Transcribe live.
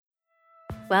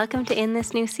Welcome to In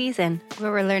This New Season, where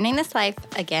we're learning this life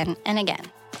again and again.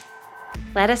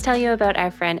 Let us tell you about our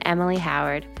friend Emily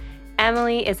Howard.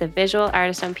 Emily is a visual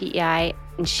artist on PEI,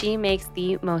 and she makes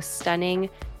the most stunning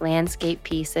landscape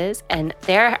pieces. And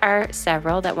there are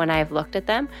several that when I've looked at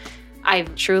them,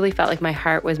 I've truly felt like my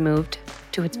heart was moved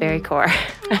to its very core.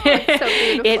 Oh, it's so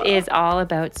beautiful. It is all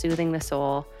about soothing the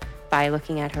soul by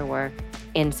looking at her work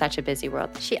in such a busy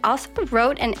world. She also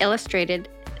wrote and illustrated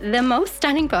the most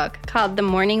stunning book called The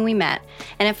Morning We Met,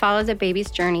 and it follows a baby's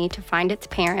journey to find its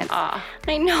parents. Aw.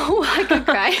 I know, I could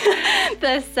cry.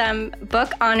 This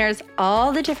book honors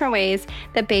all the different ways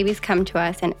that babies come to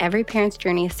us, and every parent's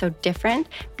journey is so different,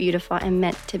 beautiful, and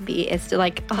meant to be. It's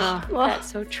like,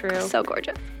 That's so true. So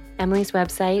gorgeous. Emily's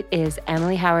website is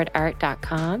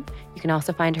emilyhowardart.com. You can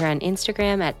also find her on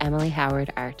Instagram at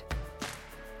emilyhowardart.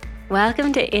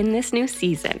 Welcome to In This New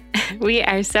Season. We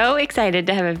are so excited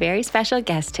to have a very special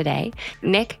guest today,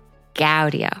 Nick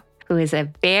Gaudio, who is a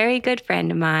very good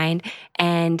friend of mine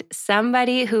and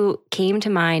somebody who came to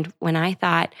mind when I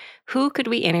thought, who could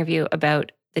we interview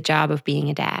about the job of being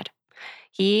a dad?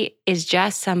 He is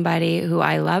just somebody who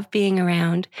I love being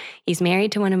around. He's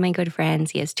married to one of my good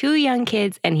friends. He has 2 young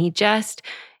kids, and he just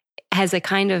has a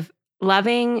kind of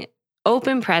loving,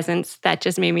 open presence that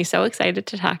just made me so excited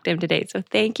to talk to him today. So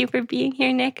thank you for being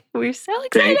here, Nick. We're so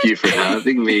excited. Thank you for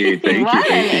having me. Thank What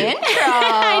you. an intro.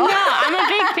 I know. I'm a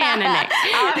big fan of Nick.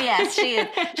 Oh, yes, she's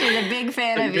a big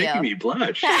fan You're of making you. me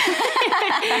blush.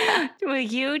 Will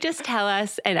you just tell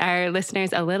us and our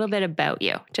listeners a little bit about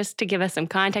you, just to give us some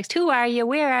context? Who are you?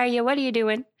 Where are you? What are you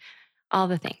doing? All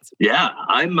the things. Yeah,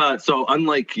 I'm. So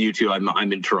unlike you two,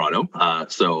 I'm in Toronto.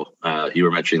 You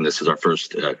were mentioning this is our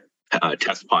first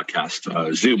test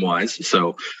podcast, Zoom wise.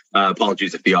 So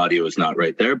apologies if the audio is not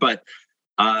right there. But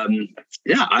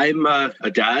yeah, I'm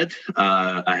a dad.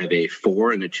 I have a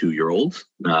 4 and a 2-year-old.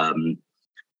 I'm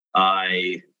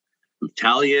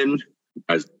Italian,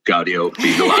 as Gaudio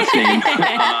being the last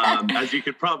name, as you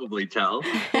could probably tell.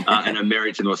 And I'm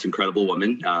married to the most incredible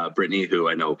woman, Brittany, who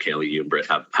I know, Kaylee, you and Britt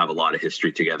have a lot of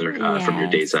history together from your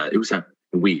days at, it was at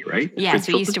right? Yes,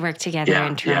 we used to work together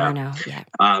in Toronto. Yeah.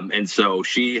 And so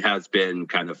she has been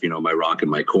kind of, my rock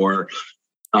and my core,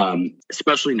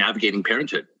 especially navigating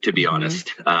parenthood, to be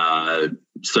honest.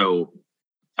 So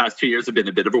past 2 years have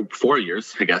been 4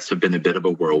 years, I guess, have been a bit of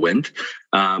a whirlwind.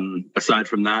 Aside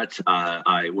from that,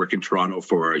 I work in Toronto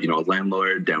for, a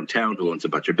landlord downtown who owns a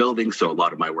bunch of buildings. So a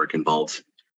lot of my work involves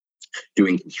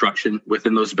doing construction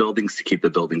within those buildings to keep the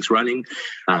buildings running.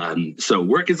 So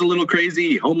work is a little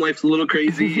crazy. Home life's a little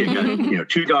crazy. I got,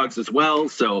 2 dogs as well.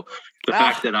 So the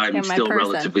fact that I'm still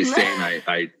relatively sane,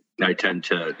 I tend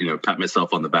to, pat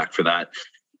myself on the back for that.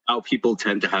 How people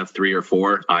tend to have 3 or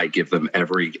 4, I give them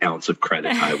every ounce of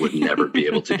credit. I would never be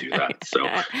able to do that. So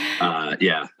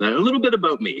yeah, a little bit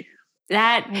about me.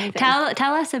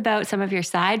 Tell us about some of your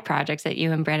side projects that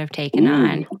you and Brett have taken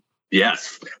on.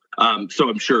 Yes. So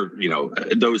I'm sure,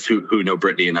 those who know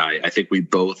Brittany and I think we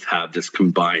both have this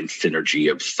combined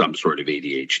synergy of some sort of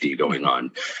ADHD going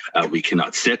on. We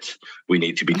cannot sit. We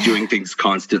need to be doing things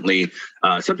constantly,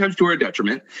 sometimes to our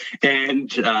detriment.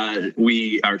 And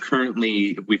we are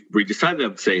currently, we decided, I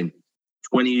would say, in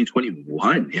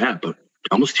 2021, but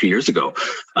almost 2 years ago,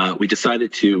 we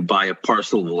decided to buy a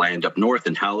parcel of land up north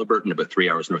in Halliburton, about 3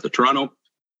 hours north of Toronto.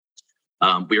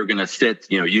 We were going to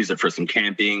use it for some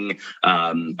camping,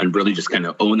 and really just kind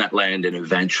of own that land and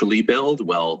eventually build.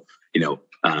 Well,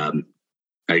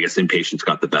 I guess impatience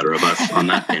got the better of us on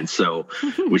that. And so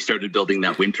we started building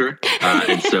that winter.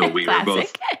 And so we were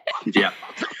both,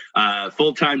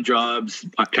 full-time jobs,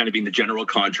 kind of being the general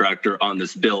contractor on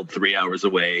this build 3 hours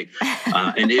away.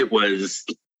 And it was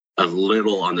a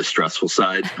little on the stressful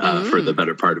side for the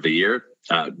better part of a year.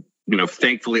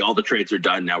 Thankfully all the trades are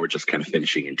done. Now we're just kind of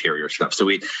finishing interior stuff. So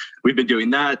we've been doing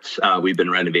that. We've been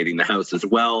renovating the house as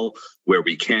well, where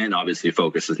we can. Obviously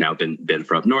focus has now been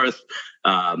for up north.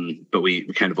 But we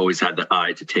kind of always had the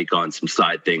eye to take on some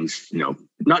side things,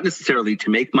 not necessarily to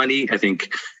make money. I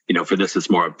think, for this it's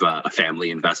more of a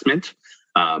family investment,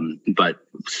 but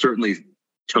certainly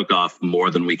took off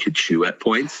more than we could chew at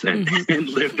points and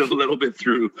lived a little bit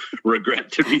through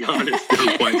regret, to be honest. There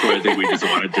were points where I think we just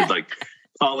wanted to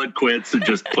call it quits and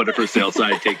just put it for sale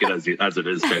side, take it as it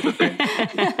is type of thing.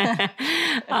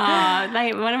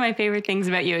 One of my favorite things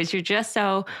about you is you're just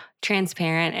so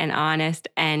transparent and honest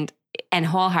and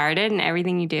wholehearted in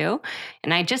everything you do.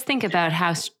 And I just think about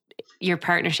how your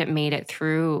partnership made it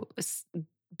through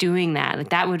doing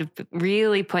that. That would have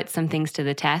really put some things to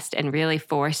the test and really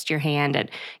forced your hand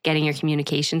at getting your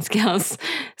communication skills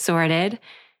sorted.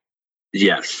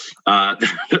 Yes,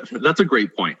 that's a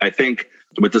great point. I think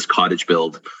with this cottage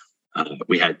build,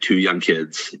 We had 2 young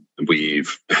kids.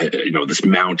 We've had, this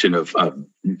mountain of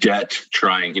debt,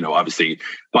 trying, obviously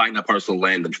buying that parcel of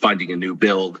land and finding a new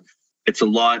build. It's a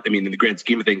lot. I mean, in the grand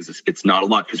scheme of things, it's not a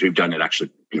lot because we've done it actually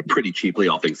pretty cheaply,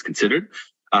 all things considered.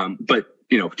 But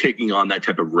taking on that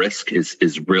type of risk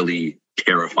is really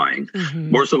terrifying.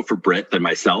 More so for Britt than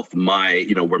myself.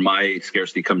 Where my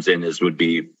scarcity comes in would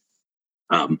be,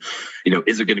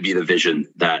 is it going to be the vision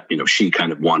that she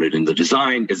kind of wanted in the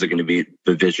design? Is it going to be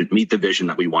meet the vision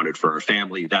that we wanted for our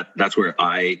family? That's where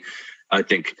I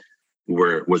think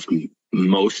was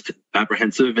most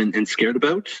apprehensive and scared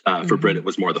about. For Britt, it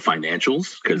was more the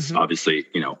financials, because obviously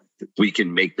we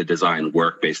can make the design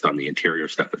work based on the interior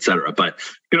stuff, etc. But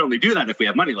we can only do that if we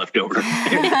have money left over.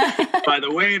 By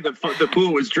the way the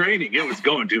pool was draining, it was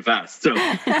going too fast. So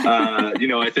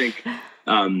I think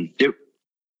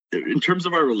in terms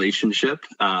of our relationship,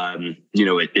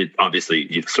 it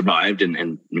obviously survived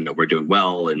and we're doing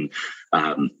well. And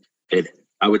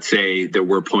I would say there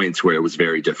were points where it was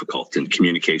very difficult and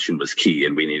communication was key,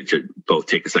 and we needed to both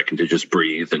take a second to just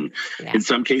breathe. And in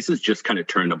some cases, just kind of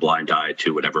turn a blind eye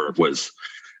to whatever was,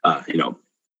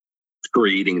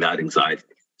 creating that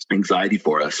anxiety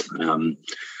for us.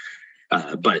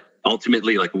 But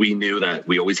ultimately, we knew that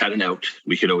we always had an out.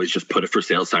 We could always just put a for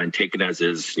sale sign, take it as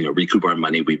is, recoup our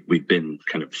money. We've been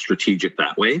kind of strategic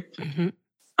that way.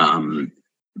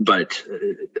 But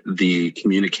the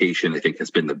communication, I think,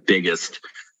 has been the biggest,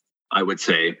 I would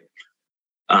say,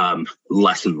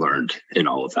 lesson learned in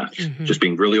all of that. Just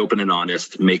being really open and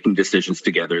honest, making decisions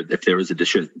together. If there was a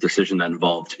decision that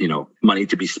involved, money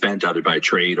to be spent either by a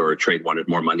trade, or a trade wanted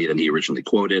more money than he originally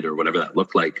quoted, or whatever that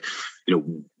looked like,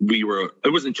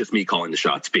 it wasn't just me calling the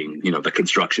shots, being, the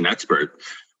construction expert.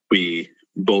 We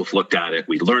both looked at it,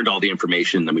 we learned all the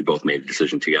information, then we both made a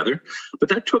decision together. But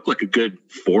that took a good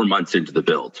 4 months into the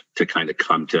build to kind of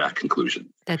come to that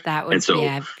conclusion. That would,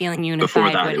 feeling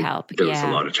unified would help. There was a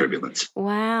lot of turbulence.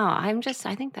 Wow. I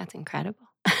think that's incredible.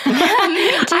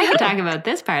 I could talk about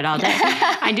this part all day.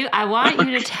 I want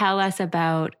you to tell us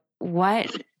about what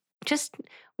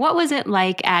was it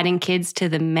like adding kids to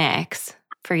the mix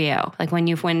for you? When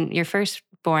your first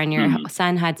born, your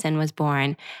son Hudson was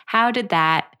born, how did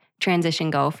that transition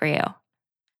go for you?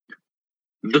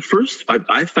 The first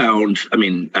I found,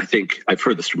 I think I've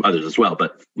heard this from others as well,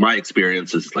 but my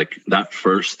experience is that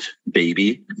first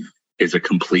baby is a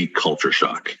complete culture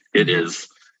shock. It is,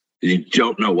 you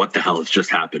don't know what the hell has just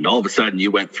happened. All of a sudden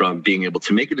you went from being able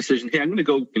to make a decision, hey, I'm going to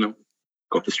go,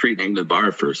 go up the street and hang to the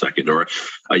bar for a second, or,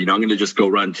 I'm going to just go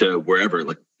run to wherever.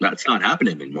 That's not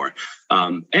happening anymore.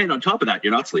 And on top of that,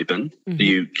 you're not sleeping.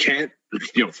 You can't,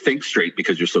 think straight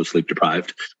because you're so sleep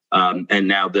deprived. And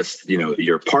now this,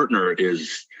 your partner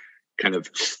is kind of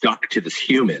stuck to this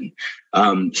human.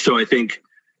 So I think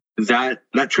that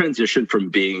transition from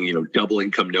being, double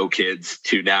income, no kids,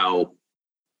 to now,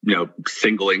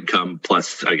 single income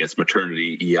plus, I guess,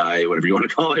 maternity, EI, whatever you want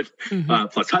to call it,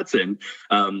 plus Hudson,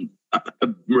 a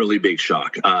really big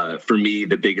shock. For me,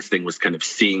 the biggest thing was kind of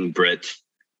seeing Britt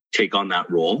take on that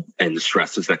role and the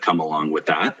stresses that come along with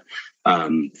that.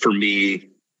 For me,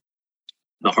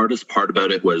 the hardest part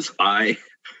about it was I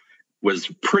was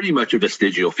pretty much a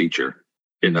vestigial feature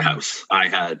in the house. I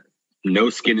had no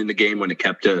skin in the game when it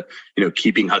kept to,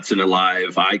 keeping Hudson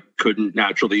alive. I couldn't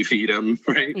naturally feed him,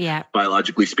 right? Yeah.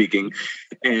 Biologically speaking.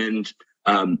 And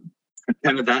kind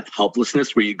of that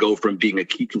helplessness where you go from being a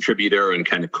key contributor and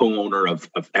kind of co-owner of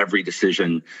every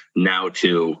decision now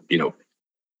to,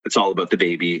 it's all about the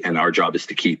baby and our job is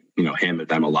to keep, him and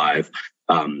them alive.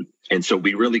 And so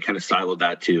we really kind of siloed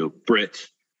that to Britt,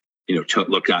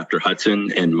 looked after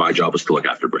Hudson, and my job was to look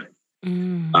after Britt.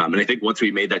 And I think once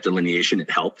we made that delineation, it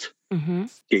helped.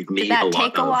 Gave me Did that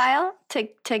take a while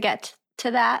to get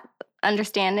to that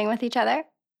understanding with each other?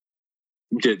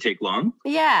 Did it take long?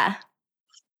 Yeah.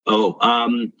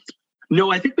 Oh,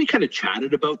 no, I think we kind of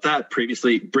chatted about that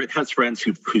previously. Britt has friends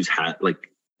who's had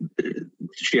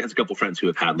she has a couple friends who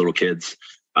have had little kids.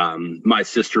 My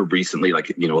sister recently,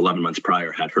 11 months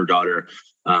prior, had her daughter.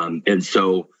 And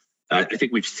so I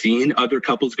think we've seen other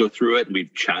couples go through it, and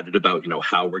we've chatted about,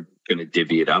 how we're going to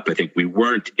divvy it up. I think we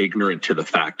weren't ignorant to the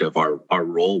fact of our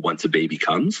role once a baby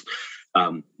comes.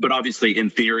 But obviously in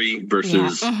theory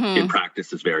versus in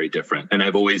practice is very different. And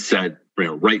I've always said,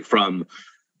 right from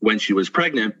when she was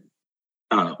pregnant,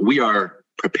 we are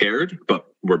prepared, but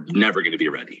we're never going to be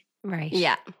ready. Right.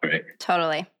 Yeah. Right.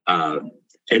 Totally.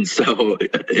 And so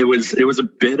it was a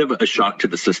bit of a shock to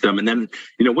the system. And then,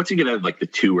 once you get out of the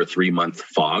 2 or 3 month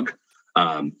fog,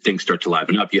 things start to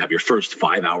liven up. You have your first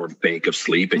 5-hour bank of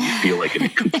sleep and you feel like a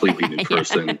completely new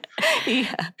person.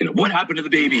 Yeah. You know, what happened to the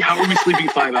baby? How are we sleeping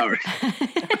 5 hours?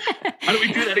 How do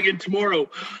we do that again tomorrow?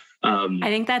 I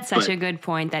think that's such a good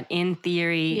point that in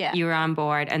theory you were on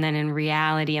board, and then in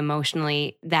reality,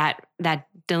 emotionally, that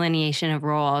delineation of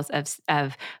roles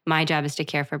of my job is to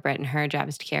care for Britt and her job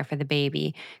is to care for the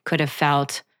baby could have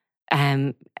felt.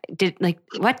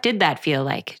 What did that feel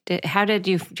like? Do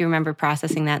you remember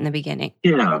processing that in the beginning?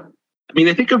 Yeah. I mean,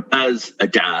 I think of as a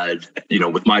dad, you know,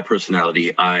 with my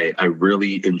personality, I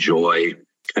really enjoy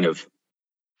kind of,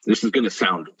 this is going to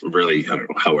sound really, I don't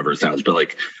know, however it sounds, but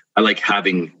like, I like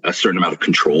having a certain amount of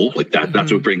control. Like that,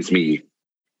 that's what brings me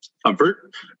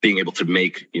comfort, being able to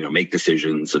make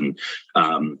decisions and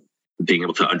being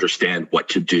able to understand what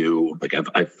to do. Like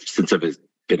I've since I've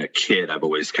been a kid, I've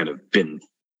always kind of been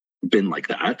like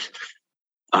that.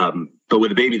 But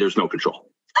with a baby, there's no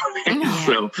control.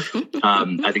 So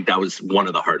I think that was one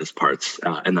of the hardest parts.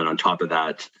 And then on top of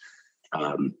that,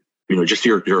 you know, just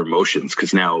your emotions,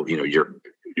 because now, you know,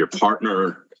 your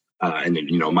partner, and then,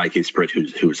 you know, in my case, Britt,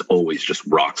 who's always just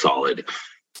rock solid.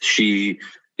 She,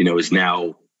 you know, is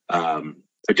now a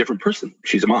different person.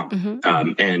 She's a mom,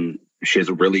 and she has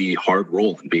a really hard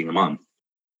role in being a mom.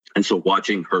 And so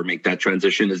watching her make that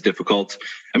transition is difficult.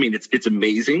 I mean, it's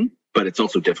amazing, but it's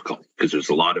also difficult because there's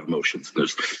a lot of emotions.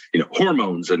 There's, you know,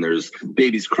 hormones, and there's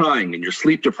babies crying, and you're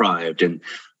sleep deprived, and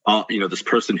you know, this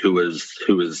person who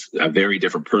was a very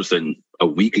different person a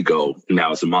week ago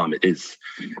now as a mom, it is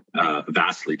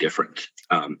vastly different.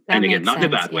 And again, not in a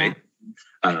bad way,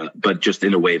 but just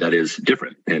in a way that is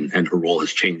different, and her role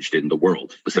has changed in the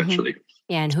world essentially.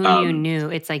 Yeah, and who you knew,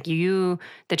 it's like the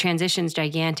transition's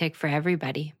gigantic for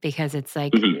everybody because it's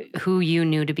like who you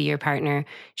knew to be your partner,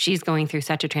 she's going through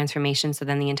such a transformation, so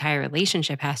then the entire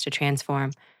relationship has to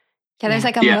transform. Yeah, there's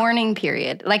like a mourning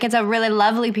period. Like it's a really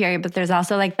lovely period, but there's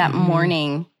also like that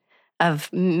mourning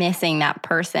of missing that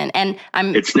person. And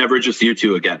it's never just you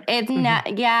two again. It's not,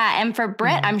 and for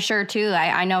Britt, I'm sure too,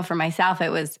 I know for myself, I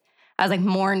was like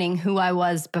mourning who I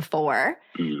was before.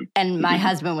 And my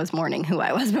husband was mourning who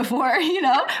I was before, you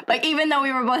know? Like, even though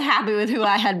we were both happy with who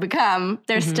I had become,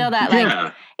 there's still that,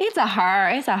 like, it's a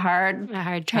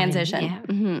hard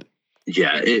transition.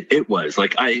 Yeah, it was.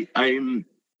 Like, I'm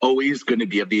always going to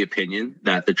be of the opinion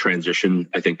that the transition,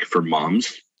 I think, for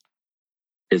moms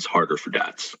is harder for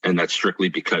dads. And that's strictly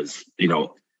because, you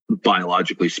know,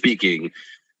 biologically speaking,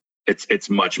 it's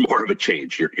much more of a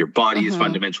change. Your body is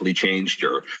fundamentally changed.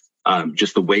 Your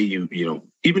just the way you know,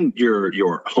 even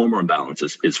your hormone balance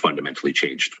is fundamentally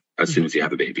changed as soon as you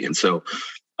have a baby. And so,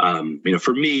 you know,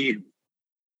 for me,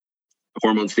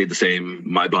 hormones stayed the same.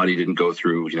 My body didn't go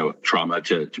through, you know, trauma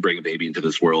to bring a baby into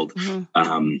this world.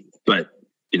 But,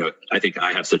 you know, I think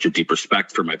I have such a deep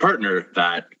respect for my partner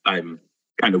that I'm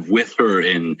kind of with her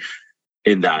in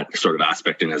that sort of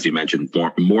aspect. And as you mentioned,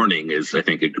 mourning is, I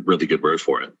think, a really good word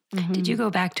for it. Did you go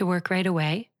back to work right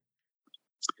away?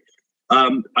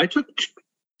 I took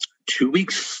 2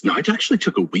 weeks. No, I actually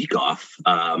took a week off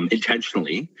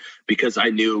intentionally because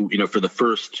I knew, you know, for the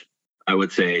first, I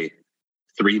would say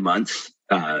 3 months,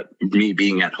 me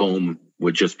being at home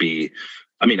would just be,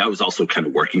 I mean, I was also kind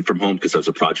of working from home because I was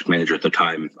a project manager at the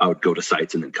time. I would go to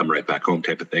sites and then come right back home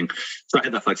type of thing. So I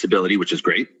had that flexibility, which is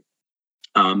great.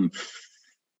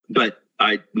 But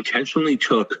I intentionally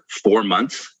took 4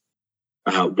 months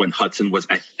when Hudson was,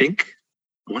 I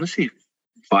want to say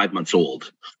 5 months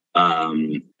old.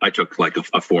 I took like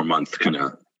a 4 month kind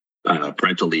of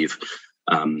parental leave.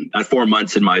 At 4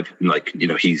 months in my, like, you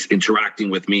know, he's interacting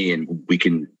with me and we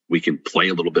can play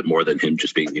a little bit more than him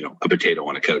just being, you know, a potato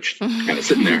on a couch kind of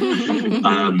sitting there.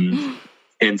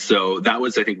 And so that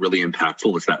was, I think, really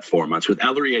impactful, is that 4 months. With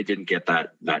Ellery, I didn't get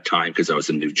that time because I was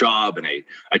in a new job and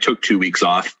I took 2 weeks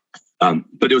off.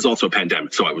 But it was also a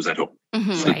pandemic, so I was at home.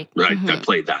 Right. I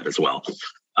played that as well.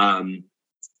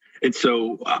 And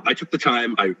so I took the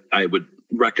time. I would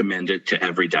recommend it to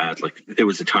every dad. Like, it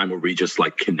was a time where we just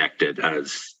like connected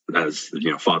as you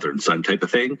know, father and son type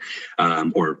of thing,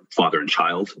 or father and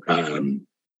child.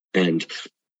 And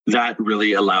that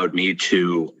really allowed me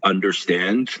to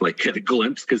understand, like, get a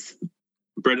glimpse, because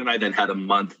Brett and I then had a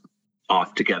month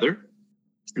off together,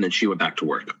 and then she went back to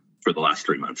work for the last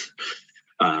 3 months.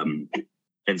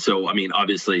 And so, I mean,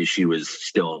 obviously she was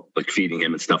still like feeding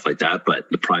him and stuff like that, but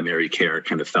the primary care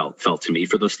kind of fell to me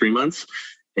for those 3 months.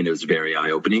 And it was very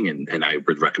eye-opening. And I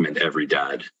would recommend every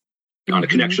dad on a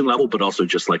connection level, but also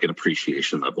just like an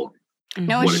appreciation level.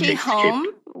 Now, was she home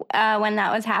when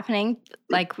that was happening?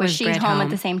 Like, was she home at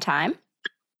the same time?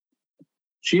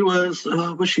 She was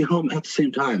she home at the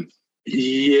same time?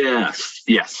 Yes.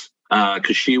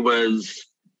 Because she was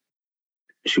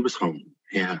She was home.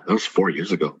 Yeah, that was 4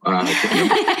 years ago. I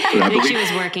think she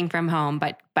was working from home,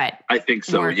 but I think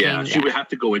so. Working, yeah, she would have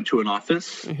to go into an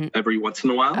office every once in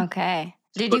a while. Okay.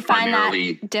 Did But you find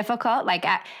that difficult? Like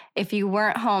if you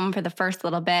weren't home for the first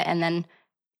little bit and then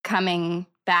coming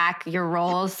back, your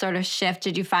roles sort of shift.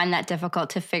 Did you find that difficult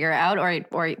to figure out?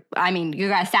 Or I mean, you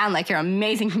guys sound like you're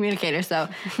amazing communicators. So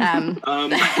you could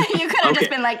have just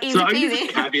been like easy so I'm peasy.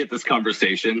 just caveat this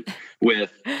conversation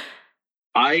with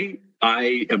I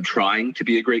am trying to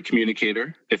be a great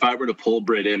communicator. If I were to pull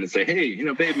Britt in and say, hey,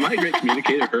 babe, am I a great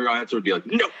communicator? Her answer would be like,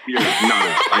 no, you're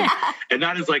not. And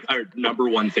that is like our number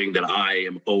one thing that I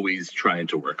am always trying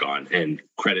to work on. And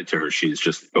credit to her, she's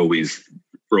just always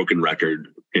broken record,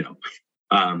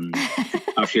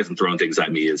 how she hasn't thrown things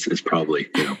at me is probably,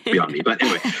 beyond me. But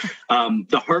anyway,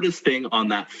 the hardest thing on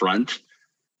that front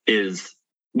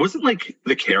wasn't like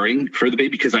the caring for the baby,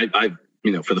 because I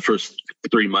for the first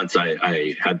 3 months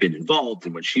I had been involved,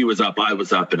 and when she was up, I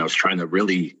was up, and I was trying to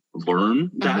really learn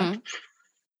that.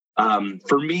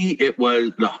 For me, it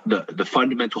was the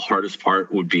fundamental hardest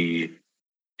part would be,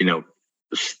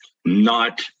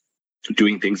 not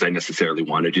doing things I necessarily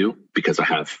want to do because I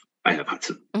have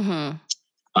Hudson.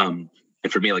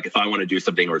 And for me, like if I want to do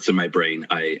something or it's in my brain,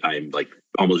 I'm like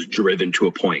almost driven to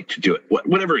a point to do it.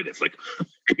 Whatever it is, like it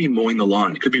could be mowing the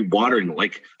lawn, it could be watering.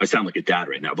 Like I sound like a dad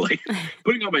right now, but like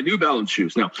putting on my New Balance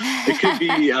shoes. No, it could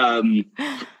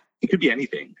be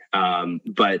anything. And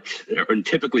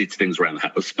typically it's things around the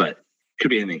house, but it could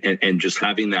be anything. And just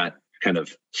having that kind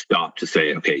of stop to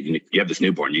say, okay, you have this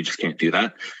newborn, you just can't do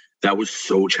that. That was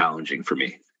so challenging for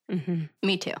me.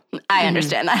 Me too. I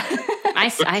understand that. I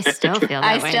still feel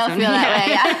that way. I still feel that way.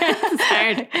 Yeah. It's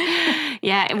hard.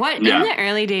 Yeah. In the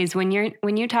early days, when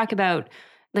you talk about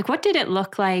like, what did it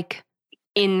look like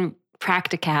in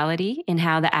practicality, in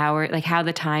how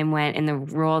the time went, and the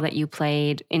role that you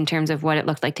played in terms of what it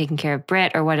looked like taking care of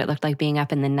Britt, or what it looked like being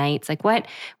up in the nights? Like how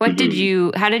did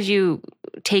you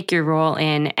take your role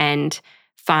in and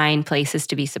find places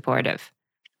to be supportive?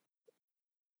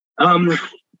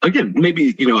 Again,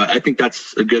 maybe, I think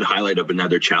that's a good highlight of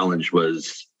another challenge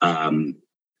was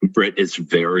Britt is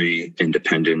very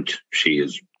independent. She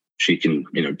can,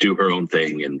 do her own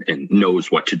thing and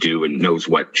knows what to do and knows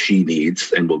what she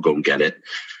needs and will go and get it.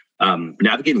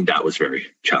 Navigating that was very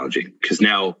challenging because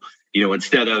now,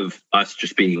 instead of us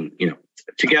just being,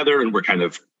 together and we're kind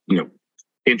of,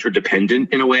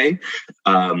 interdependent in a way,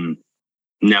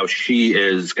 now she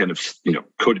is kind of,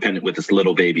 codependent with this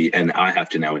little baby, and I have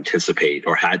to now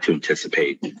had to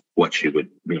anticipate what she would,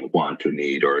 want or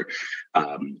need, or,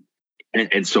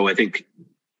 and so I think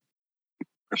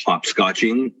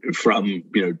hopscotching from,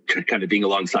 kind of being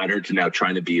alongside her to now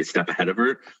trying to be a step ahead of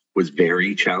her was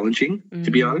very challenging, to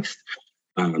be honest.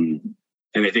 And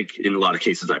I think in a lot of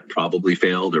cases I probably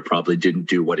failed or probably didn't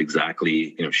do what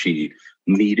exactly, she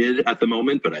needed at the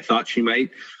moment, but I thought she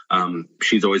might.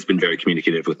 She's always been very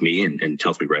communicative with me and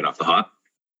tells me right off the hop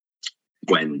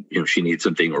when, she needs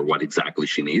something or what exactly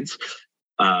she needs.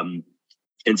 And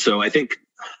so I think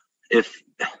if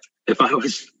I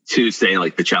was to say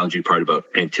like the challenging part about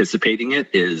anticipating it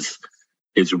is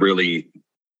really,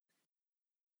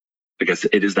 I guess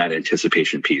it is that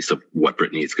anticipation piece of what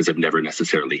Britt needs, because I've never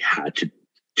necessarily had to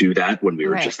do that when we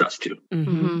were just us two.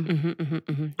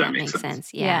 That makes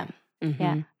sense. Yeah.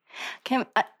 Yeah. Kim,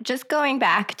 just going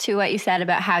back to what you said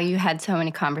about how you had so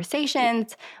many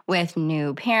conversations with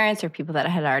new parents or people that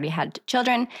had already had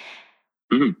children.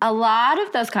 A lot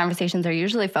of those conversations are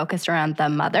usually focused around the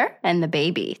mother and the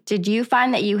baby. Did you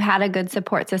find that you had a good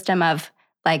support system of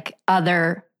like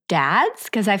other dads?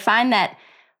 Because I find that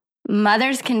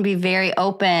mothers can be very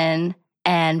open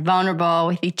and vulnerable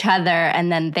with each other,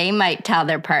 and then they might tell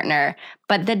their partner,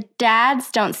 but the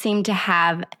dads don't seem to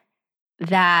have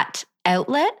that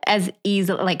outlet as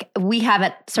easily. Like we have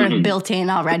it sort of built in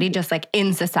already, just like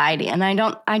in society. And I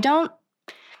don't,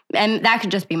 and that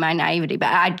could just be my naivety,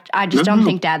 but I just don't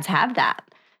think dads have that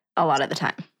a lot of the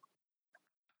time.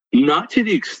 Not to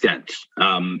the extent.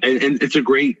 And it's a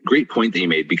great point that you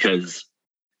made, because,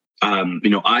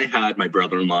 I had my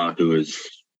brother-in-law who was,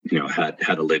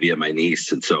 had Olivia, my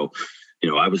niece. And so,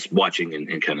 I was watching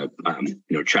and kind of,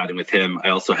 chatting with him. I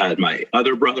also had my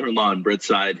other brother-in-law on Britt's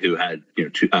side who had,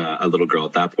 a little girl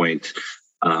at that point.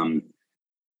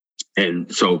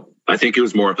 And so I think it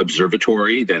was more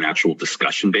observatory than actual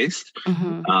discussion based.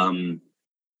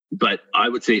 But I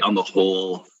would say on the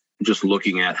whole, just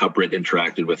looking at how Britt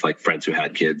interacted with like friends who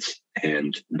had kids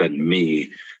and then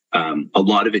me, a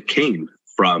lot of it came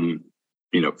from,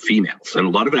 females, and a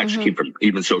lot of it actually came from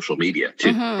even social media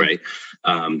too, right?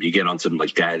 You get on some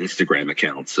like dad Instagram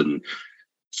accounts and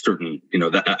certain,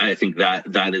 that I think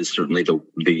that is certainly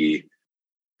the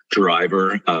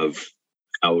driver of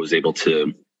how I was able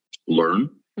to learn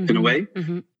in a way.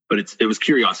 But it was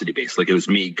curiosity based. Like, it was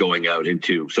me going out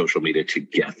into social media to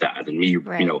get that, and me, or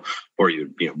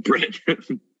Brit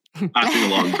passing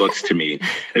along books to me.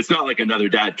 It's not like another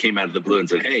dad came out of the blue and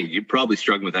said, "Hey, you're probably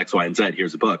struggling with X, Y, and Z.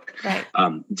 Here's a book." Right.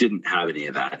 Didn't have any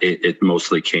of that. It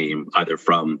mostly came either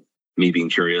from me being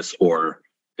curious or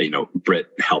Brit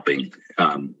helping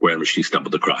wherever she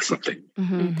stumbled across something.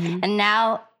 And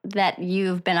now that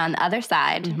you've been on the other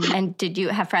side, and did you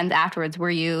have friends afterwards? Were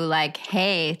you like,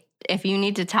 "Hey, if you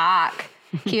need to talk,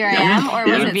 here I am," or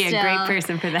was it be a great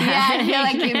person for that? Yeah, I feel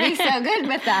like you'd be so good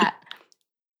with that.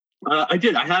 I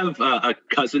did. I have a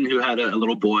cousin who had a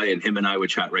little boy, and him and I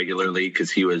would chat regularly because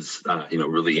he was,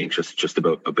 really anxious just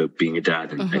about being a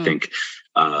dad. And I think,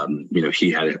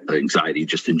 he had anxiety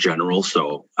just in general.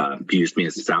 So he used me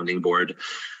as a sounding board.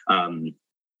 A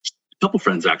couple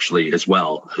friends actually as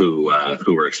well who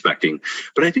were expecting.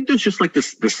 But I think there's just like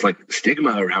this like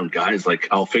stigma around guys, like,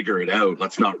 I'll figure it out.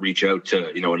 Let's not reach out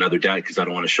to, another dad because I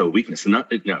don't want to show weakness. And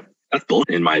that's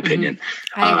bullshit, in my opinion.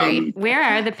 I agree. Where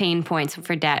are the pain points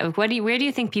for dad? Where do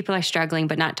you think people are struggling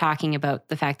but not talking about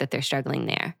the fact that they're struggling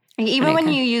there? Even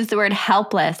when you use the word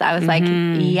helpless, I was like,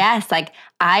 yes, like,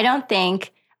 I don't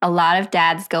think a lot of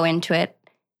dads go into it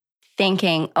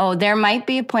thinking, oh, there might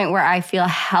be a point where I feel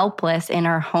helpless in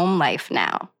our home life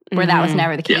now, where that was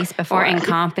never the case before. Or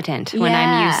incompetent when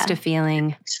I'm used to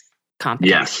feeling competent.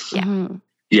 Yes.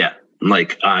 Yeah.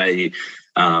 Like when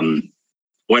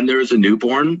there was a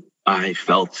newborn, I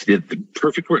felt the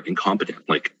perfect word, incompetent.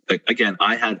 Like, again,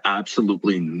 I had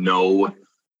absolutely no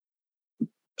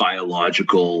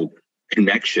biological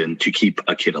connection to keep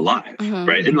a kid alive,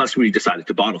 right? Unless we decided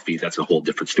to bottle feed, that's a whole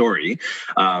different story.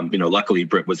 Luckily,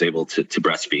 Brit was able to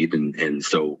breastfeed, and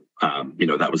so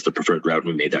that was the preferred route.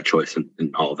 We made that choice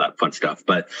and all of that fun stuff.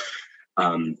 But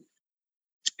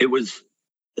it was.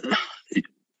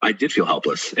 I did feel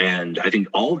helpless, and I think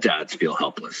all dads feel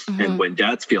helpless. And when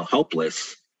dads feel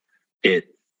helpless,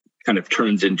 it kind of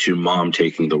turns into mom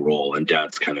taking the role and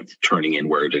dad's kind of turning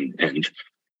inward and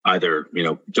either,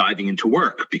 diving into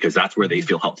work because that's where they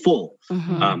feel helpful.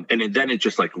 And then it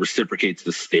just like reciprocates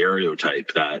the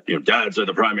stereotype that, dads are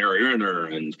the primary earner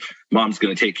and mom's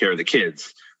going to take care of the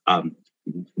kids.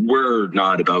 We're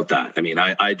not about that. I mean,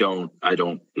 I don't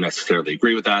necessarily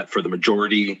agree with that. For the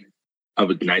majority, I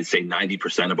would say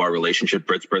 90% of our relationship,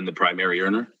 Brit's been the primary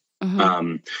earner.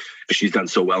 She's done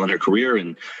so well in her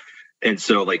career. And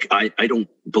so, like, I don't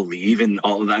believe in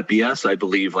all of that BS. I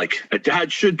believe, like, a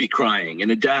dad should be crying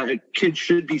and a kid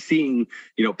should be seeing,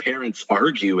 parents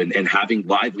argue and having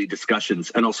lively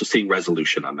discussions and also seeing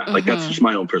resolution on that. Like, that's just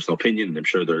my own personal opinion. And I'm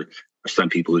sure there are some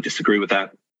people who disagree with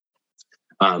that.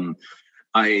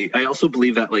 I also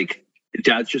believe that, like,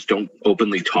 dads just don't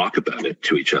openly talk about it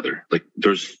to each other. Like,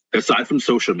 there's, aside from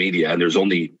social media, and there's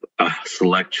only a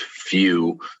select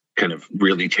few kind of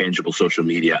really tangible social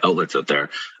media outlets out there,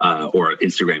 or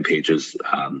Instagram pages,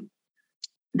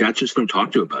 dads just don't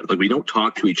talk to about it. Like, we don't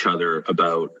talk to each other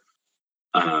about,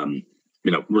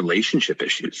 relationship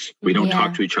issues. We don't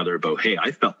talk to each other about, hey,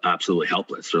 I felt absolutely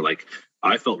helpless, or like,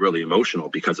 I felt really emotional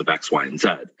because of X, Y, and Z.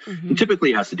 And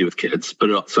typically it has to do with kids,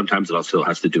 but sometimes it also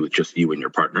has to do with just you and your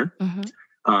partner.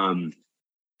 The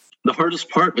hardest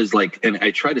part is, like, and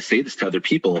I try to say this to other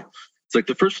people, it's like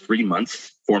the first 4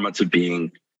 months of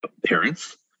being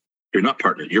parents, you're not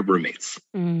partners, you're roommates.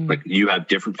 Like, you have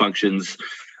different functions.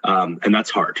 And that's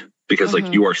hard because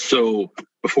like, you are so,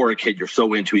 before a kid, you're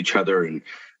so into each other, and,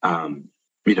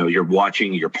 you're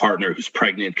watching your partner who's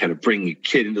pregnant kind of bring a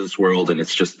kid into this world, and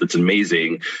it's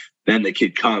amazing. Then the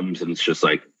kid comes and it's just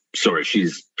like, sorry,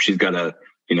 she's got to,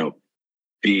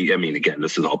 be, I mean, again,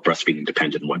 this is all breastfeeding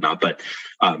dependent and whatnot, but,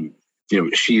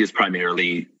 she is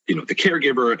primarily, the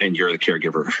caregiver, and you're the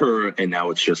caregiver of her. And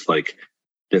now it's just like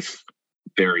this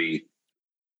very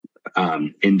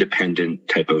independent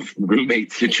type of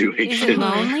roommate situation. Is it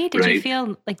lonely? Did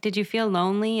right? you feel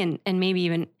lonely and maybe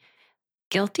even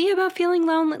guilty about feeling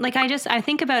lonely? Like, I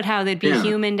think about how they'd be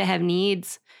human to have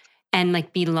needs and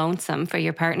like be lonesome for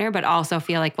your partner, but also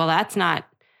feel like, well, that's not,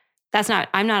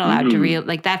 I'm not allowed to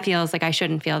like, that feels like I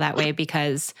shouldn't feel that way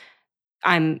because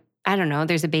I don't know,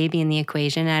 there's a baby in the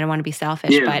equation and I don't want to be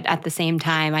selfish, but at the same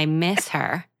time, I miss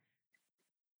her.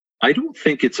 I don't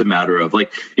think it's a matter of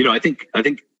like, I think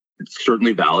it's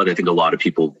certainly valid. I think a lot of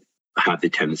people have the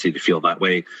tendency to feel that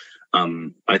way.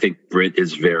 I think Brit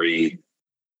is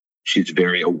she's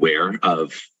very aware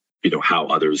of, how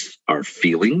others are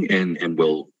feeling and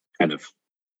will kind of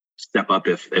step up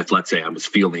if let's say I was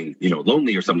feeling,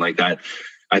 lonely or something like that.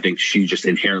 I think she just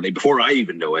inherently, before I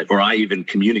even know it or I even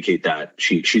communicate that,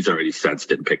 she's already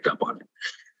sensed it and picked up on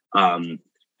it.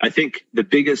 I think the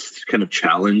biggest kind of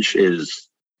challenge is,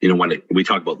 when we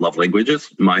talk about love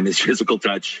languages, mine is physical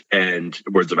touch and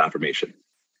words of affirmation.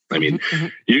 I mean,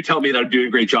 you tell me that I'm doing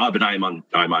a great job and I'm on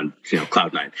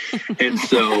cloud nine. And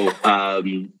so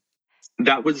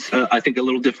that was, I think, a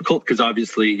little difficult because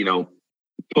obviously,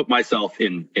 put myself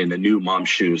in a new mom's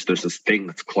shoes. There's this thing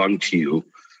that's clung to you,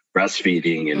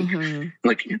 breastfeeding, and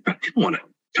like, I didn't want to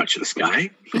touch this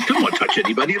guy. I don't want to touch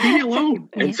anybody. Leave me alone.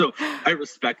 And so I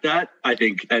respect that, I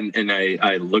think, and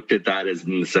I looked at that as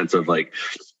in the sense of like,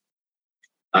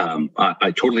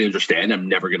 I totally understand. I'm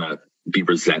never gonna be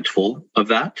resentful of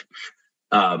that.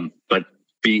 But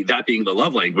that being the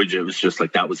love language, it was just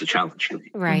like that was a challenge for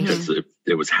me, right? Because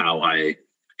it was how I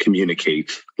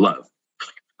communicate love.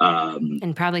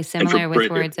 And probably similar with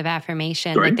words of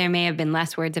affirmation. Sorry? Like there may have been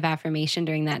less words of affirmation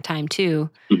during that time too,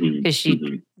 because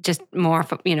she just more,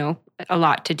 a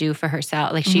lot to do for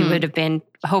herself. Like she would have been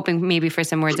hoping maybe for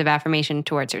some words of affirmation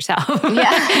towards herself.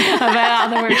 About all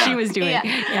the work she was doing.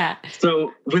 Yeah.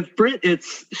 So with Britt,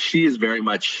 she is very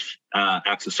much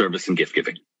acts of service and gift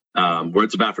giving.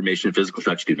 Words of affirmation and physical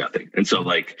touch do nothing. And so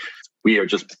like we are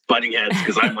just butting heads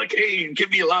because I'm like, hey,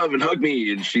 give me a love and hug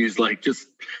me. And she's like,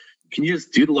 can you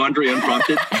just do the laundry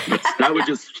unprompted? That would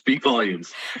just speak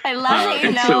volumes. I love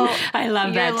that I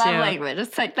love that your love too. language.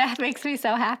 It's like, that makes me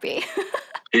so happy.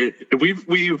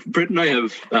 Britt and I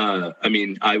have,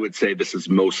 I would say this is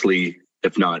mostly,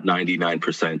 if not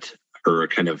 99%, her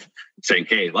kind of saying,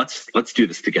 hey, let's do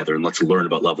this together and let's learn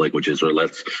about love languages, or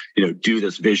let's, do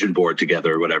this vision board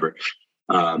together or whatever.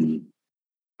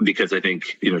 Because I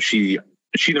think, she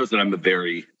knows that I'm a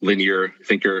very linear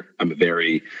thinker. I'm a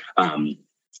very,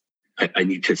 I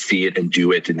need to see it and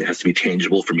do it, and it has to be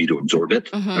tangible for me to absorb it.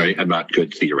 Right? I'm not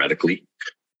good theoretically.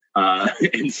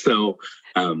 And so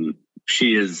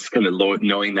she is kind of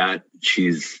knowing that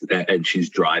she's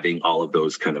driving all of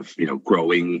those kind of,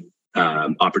 growing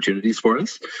opportunities for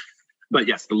us. But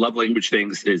yes, the love language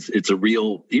things it's a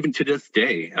real, even to this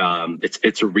day,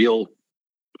 it's a real,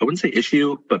 I wouldn't say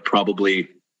issue, but probably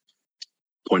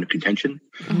point of contention.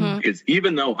 Because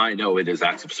even though I know it is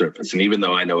acts of service, and even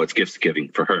though I know it's gifts giving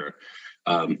for her,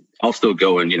 I'll still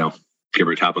go and, give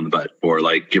her a tap on the butt or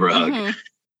like give her a hug.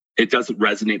 It doesn't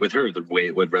resonate with her the way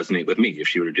it would resonate with me if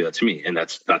she were to do that to me. And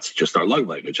that's just our love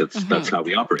language. That's how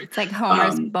we operate. It's like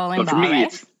Homer's bowling ball, me,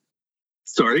 right?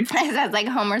 Sorry? It's like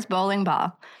Homer's bowling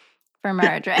ball for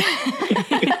marriage, right?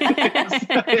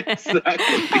 Exactly.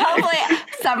 Hopefully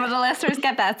some of the listeners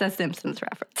get that. It's a Simpsons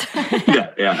reference.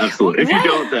 Yeah, absolutely. If you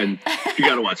don't, then you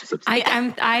got to watch The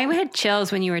Simpsons. I had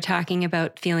chills when you were talking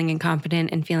about feeling incompetent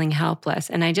and feeling helpless.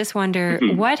 And I just wonder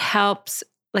what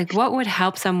would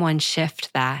help someone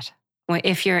shift that?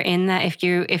 If you're in that, if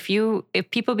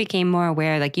people became more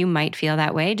aware, like you might feel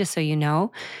that way, just so you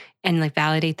know, and like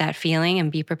validate that feeling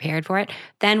and be prepared for it,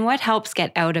 then what helps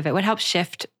get out of it? What helps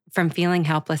shift from feeling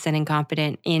helpless and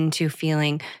incompetent into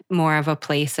feeling more of a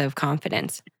place of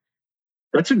confidence?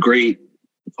 That's a great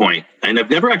point. And I've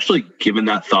never actually given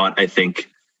that thought, I think,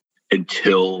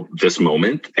 until this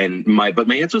moment. And my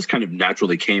answers kind of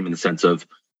naturally came in the sense of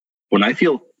when I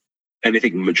feel, and I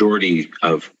think majority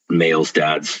of males,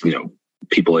 dads,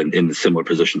 people in a similar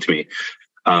position to me,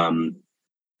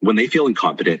 when they feel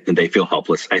incompetent and they feel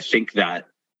helpless, I think that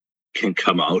can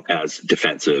come out as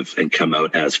defensive and come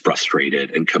out as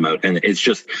frustrated and it's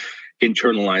just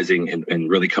internalizing and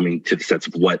really coming to the sense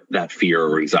of what that fear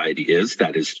or anxiety is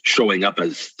that is showing up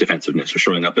as defensiveness or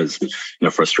showing up as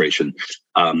frustration.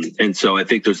 And so I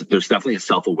think there's definitely a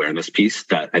self-awareness piece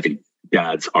that I think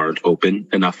dads aren't open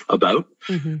enough about,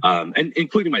 and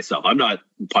including myself. I'm not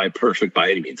perfect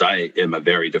by any means. I am a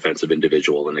very defensive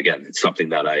individual, and again, it's something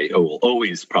that I will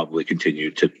always probably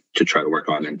continue to try to work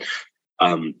on.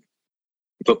 And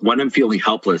but when I'm feeling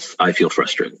helpless, I feel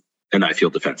frustrated and I feel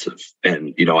defensive,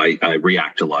 and I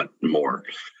react a lot more.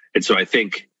 And so I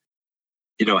think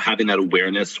having that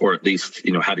awareness, or at least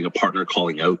having a partner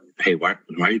calling out, hey, why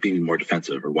are you being more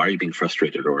defensive, or why are you being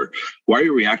frustrated, or why are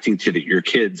you reacting to your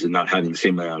kids and not having the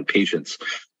same amount of patience?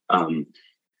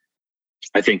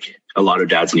 I think a lot of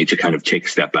dads need to kind of take a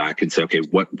step back and say, okay,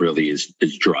 what really is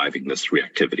driving this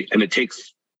reactivity? And it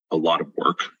takes a lot of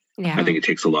work. Yeah. I think it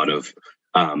takes a lot of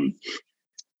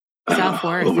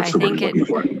self-worth.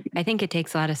 I think it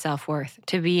takes a lot of self-worth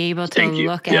to be able to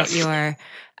look at your,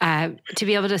 to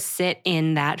be able to sit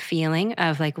in that feeling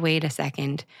of like, wait a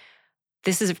second,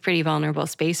 this is a pretty vulnerable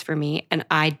space for me, and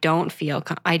I don't feel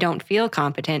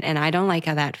competent, and I don't like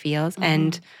how that feels,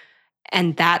 and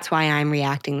that's why I'm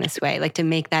reacting this way. Like to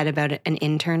make that about an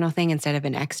internal thing instead of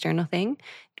an external thing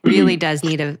really does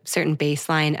need a certain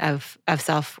baseline of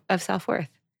self-worth.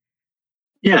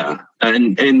 Yeah.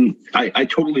 And I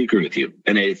totally agree with you.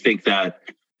 And I think that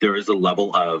there is a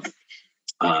level of,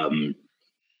 I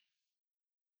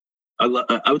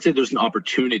would say there's an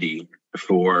opportunity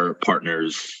for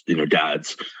partners,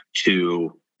 dads,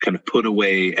 to kind of put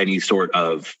away any sort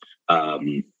of,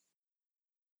 I'm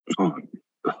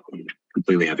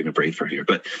completely having a brain fart here,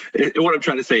 but what I'm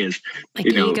trying to say is, like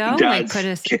ego, dads, like put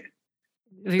a.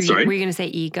 Sorry? Were you going to say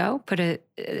ego? Put a.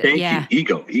 Thank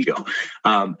you. Ego.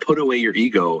 Put away your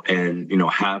ego and,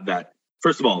 have that,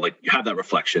 first of all, like have that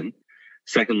reflection.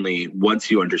 Secondly,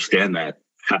 once you understand that,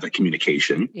 have that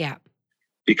communication. Yeah.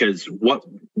 Because when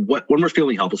we're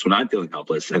feeling helpless, when I'm feeling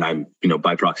helpless and I'm,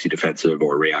 by proxy defensive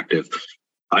or reactive,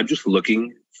 I'm just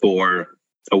looking for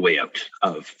a way out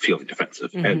of feeling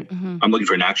defensive. And I'm looking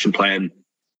for an action plan.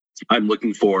 I'm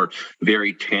looking for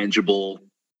very tangible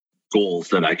goals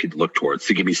that I could look towards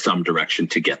to give me some direction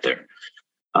to get there.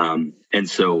 And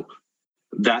so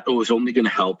that was only going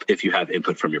to help if you have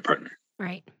input from your partner.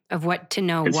 Right. Of what to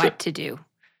know, what to do.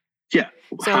 Yeah.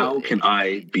 So, how can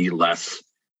I be less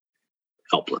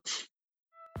helpless?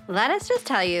 Let us just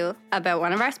tell you about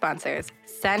one of our sponsors,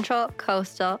 Central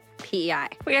Coastal PEI.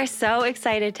 We are so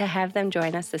excited to have them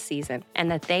join us this season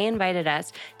and that they invited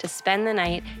us to spend the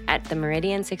night at the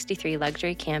Meridian 63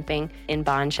 Luxury Camping in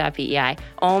Bon Chat, PEI.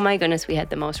 Oh my goodness, we had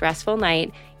the most restful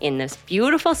night in this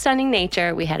beautiful, stunning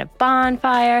nature. We had a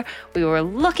bonfire. We were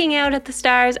looking out at the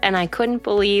stars, and I couldn't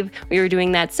believe we were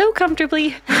doing that so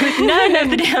comfortably with none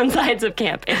of the downsides of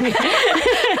camping.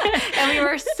 And we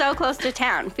were so close to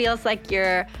town. Feels like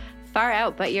you're far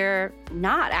out, but you're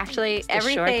not actually. It's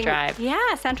everything. Short drive.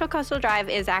 Yeah, Central Coastal Drive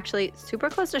is actually super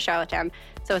close to Charlottetown.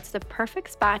 So it's the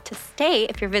perfect spot to stay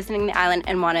if you're visiting the island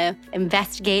and want to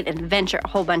investigate and venture a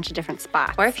whole bunch of different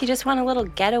spots. Or if you just want a little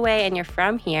getaway and you're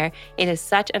from here, it is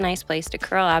such a nice place to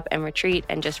curl up and retreat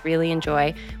and just really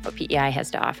enjoy what PEI has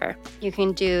to offer. You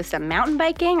can do some mountain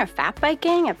biking or fat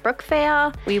biking at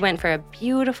Brookvale. We went for a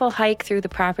beautiful hike through the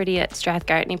property at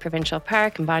Strathgartney Provincial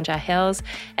Park and Bon Chat Hills.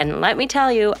 And let me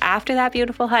tell you, after that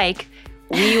beautiful hike,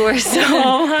 we were so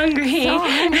hungry.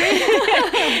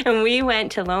 And we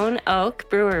went to Lone Oak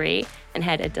Brewery and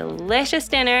had a delicious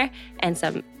dinner and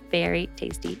some very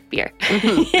tasty beer.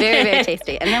 Very, very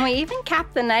tasty. And then we even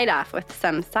capped the night off with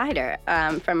some cider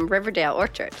from Riverdale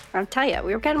Orchard. I'll tell you,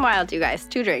 we were getting wild, you guys.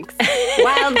 2 drinks.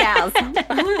 Wild gals.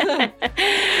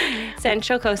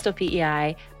 Central Coastal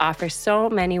PEI offers so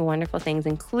many wonderful things,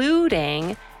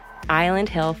 including Island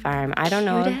Hill Farm. I don't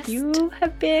know if you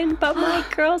have been, but my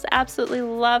girls absolutely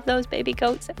love those baby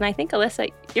goats. And I think, Alyssa,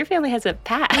 your family has a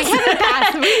pass. We have a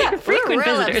pass. We're frequent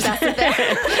visitors.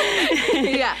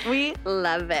 Yeah, we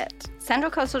love it.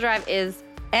 Central Coastal Drive is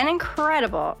an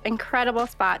incredible, incredible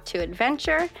spot to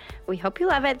adventure. We hope you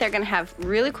love it. They're going to have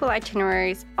really cool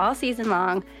itineraries all season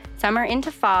long, summer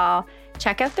into fall.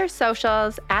 Check out their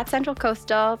socials at Central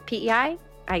Coastal PEI.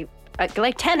 I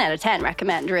like 10 out of 10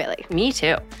 recommend, really. Me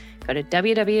too. Go to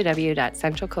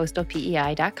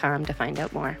www.centralcoastalpei.com to find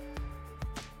out more.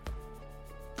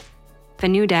 If a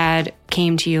new dad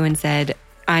came to you and said,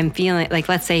 I'm feeling, like,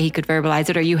 let's say he could verbalize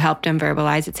it or you helped him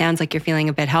verbalize, it sounds like you're feeling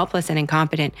a bit helpless and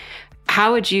incompetent.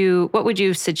 What would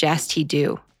you suggest he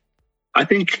do? I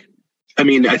think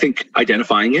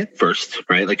identifying it first,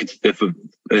 right? Like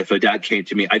if a dad came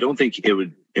to me, I don't think it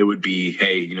would be,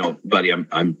 hey, buddy,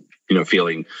 I'm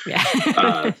feeling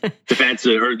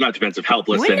defensive or not defensive,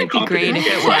 helpless and incompetent. Wouldn't it be great if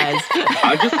it was?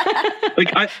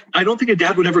 I don't think a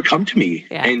dad would ever come to me,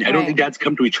 and I don't think dads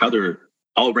come to each other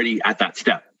already at that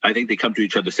step. I think they come to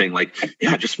each other saying like,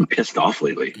 yeah, I've just been pissed off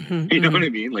lately. Mm-hmm, you know what I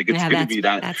mean? Like it's going to be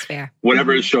that. That's fair.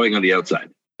 Whatever is showing on the outside.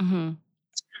 Mm-hmm.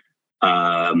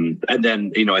 And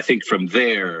then, I think from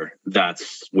there,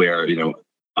 that's where,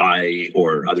 I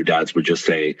or other dads would just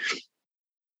say,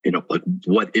 like,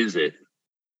 what is it?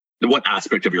 What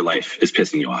aspect of your life is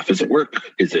pissing you off? Is it work?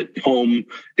 Is it home?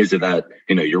 Is it that,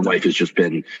 your wife has just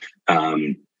been,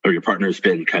 or your partner's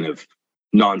been kind of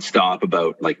nonstop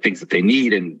about like things that they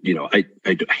need. And, I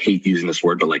hate using this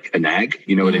word, but like a nag,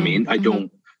 you know what I mean? I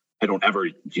don't ever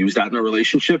use that in a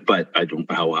relationship, but I don't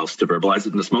know how else to verbalize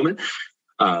it in this moment.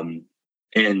 And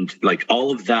like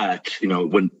all of that,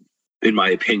 when, in my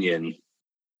opinion,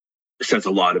 says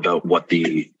a lot about what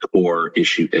the core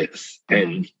issue is.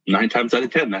 And 9 times out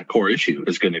of 10, that core issue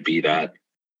is going to be that,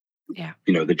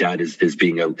 the dad is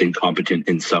being incompetent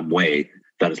in some way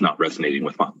that is not resonating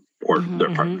with mom or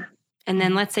their partner. And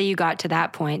then let's say you got to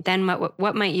that point, then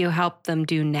what might you help them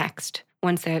do next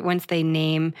once they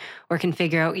name or can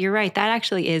figure out, you're right, that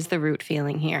actually is the root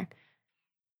feeling here?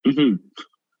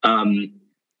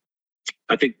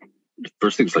 I think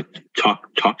first thing is like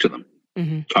talk to them.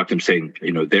 Talk to them, saying,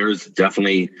 there's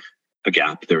definitely a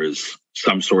gap. There is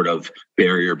some sort of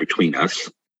barrier between us.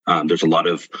 There's a lot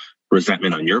of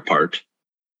resentment on your part.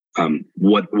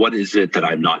 What is it that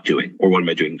I'm not doing, or what am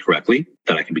I doing correctly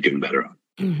that I can be doing better on?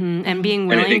 And being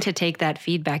willing to take that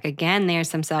feedback. Again, there's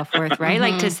some self-worth, right?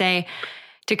 Like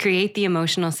to create the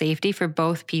emotional safety for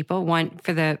both people,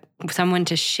 someone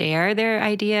to share their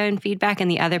idea and feedback,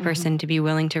 and the other person to be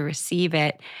willing to receive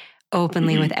it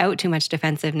openly without too much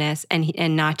defensiveness,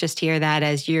 and not just hear that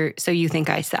as so you think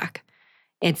I suck.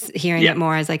 It's hearing it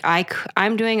more as like,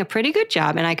 I'm doing a pretty good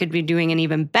job, and I could be doing an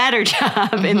even better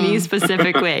job in these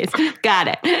specific ways. Got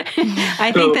it.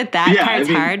 I think that part's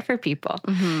hard for people.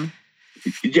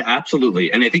 Yeah,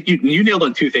 absolutely. And I think you nailed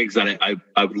on two things that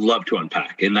I would love to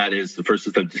unpack. And that is, the first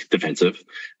is the defensive.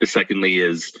 The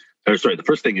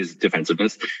first thing is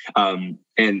defensiveness.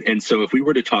 And so if we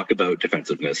were to talk about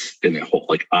defensiveness in a whole,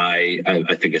 like I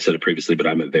think I said it previously, but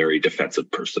I'm a very defensive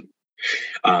person.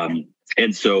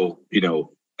 And so,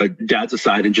 dad's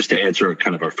aside, and just to answer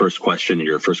kind of our first question,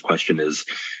 your first question is,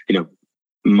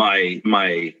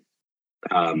 my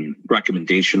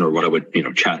recommendation, or what I would,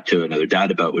 chat to another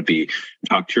dad about, would be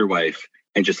talk to your wife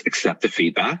and just accept the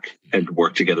feedback and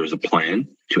work together as a plan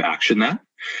to action that.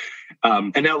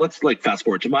 And now let's fast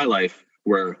forward to my life,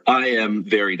 where I am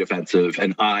very defensive,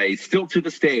 and I still to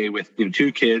this day, with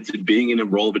 2 kids and being in a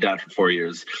role of a dad for 4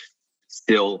 years,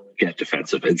 still get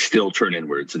defensive and still turn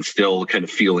inwards and still kind of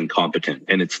feel incompetent.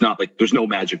 And it's not like there's no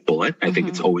magic bullet. I think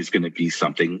it's always going to be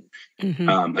something.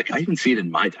 I even see it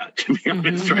in my dad, to be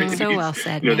honest. Right? So well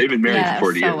said. They've been married for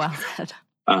 40 years. Well said.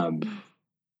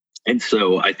 And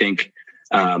so I think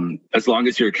as long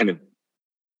as you're kind of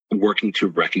working to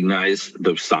recognize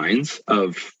those signs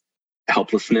of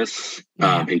helplessness,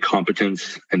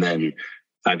 incompetence, and then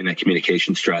having that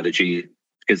communication strategy,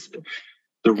 because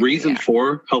the reason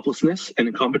for helplessness and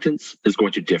incompetence is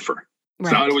going to differ.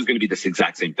 It's not always going to be this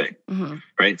exact same thing,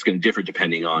 right? It's going to differ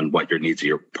depending on what your needs of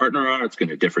your partner are. It's going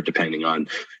to differ depending on,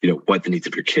 what the needs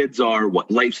of your kids are,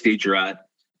 what life stage you're at.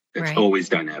 It's always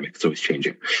dynamic. It's always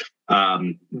changing.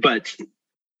 But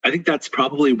I think that's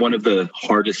probably one of the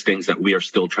hardest things that we are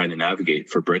still trying to navigate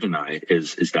for Britt and I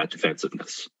is that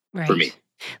defensiveness for me.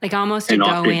 Like almost to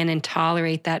go in and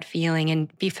tolerate that feeling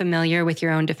and be familiar with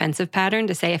your own defensive pattern,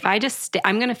 to say, if I just,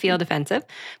 I'm going to feel defensive,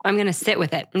 I'm going to sit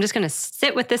with it. I'm just going to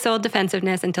sit with this old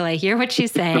defensiveness until I hear what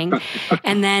she's saying.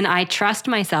 And then I trust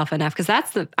myself enough, because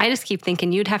I just keep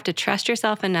thinking you'd have to trust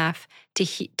yourself enough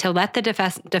to let the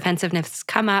defensiveness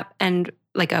come up and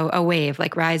like a wave,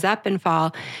 like rise up and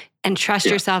fall, and trust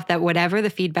yourself that whatever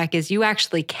the feedback is, you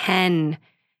actually can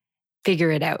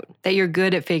figure it out, that you're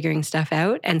good at figuring stuff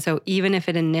out. And so even if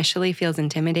it initially feels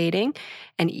intimidating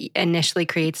and initially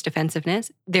creates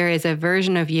defensiveness, there is a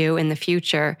version of you in the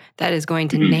future that is going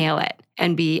to nail it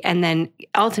and then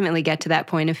ultimately get to that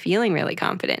point of feeling really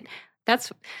confident.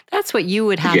 That's what you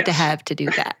would have to do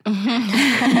that.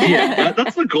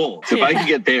 That's the goal. So if I can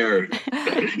get there,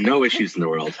 no issues in the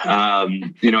world.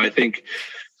 I think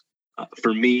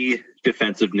for me,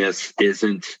 defensiveness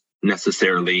isn't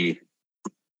necessarily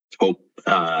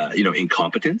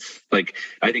incompetence. Like,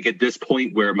 I think at this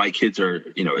point where my kids are,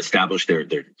 established, they're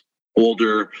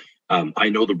older. I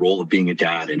know the role of being a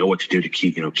dad. I know what to do to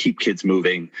keep kids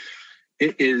moving.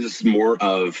 It is more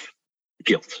of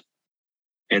guilt.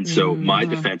 And so my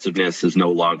defensiveness is no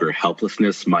longer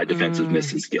helplessness. My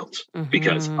defensiveness is guilt,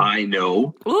 because I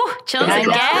know. Ooh, chills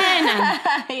again.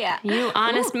 You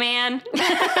honest man.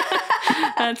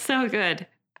 That's so good.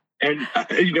 And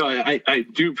I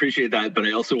do appreciate that, but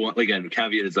I also want, again,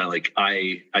 caveat is that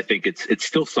I think it's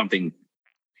still something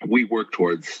we work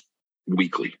towards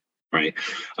weekly, right?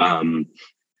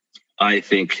 I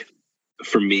think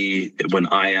for me, when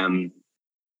I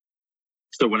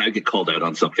get called out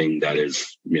on something that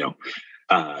is,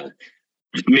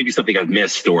 maybe something I've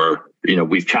missed, or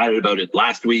we've chatted about it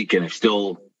last week, and I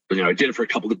still, I did it for a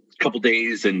couple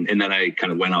days, and then I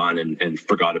kind of went on and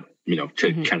forgot to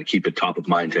kind of keep it top of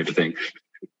mind type of thing.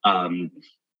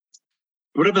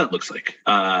 Whatever that looks like.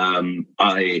 When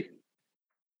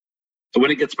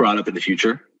it gets brought up in the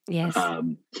future,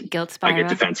 guilt spiral. I get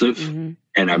defensive,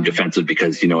 and I'm defensive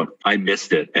because, I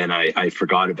missed it, and I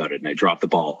forgot about it, and I dropped the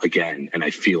ball again, and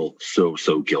I feel so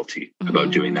guilty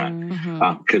about doing that,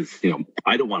 because,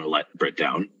 I don't want to let Britt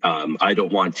down. I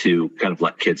don't want to kind of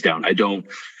let kids down.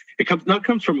 It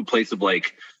comes from a place of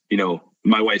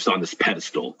my wife's on this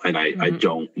pedestal, and I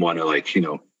don't want to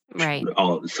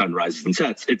all the sun rises and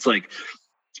sets. It's the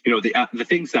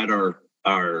things that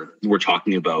we're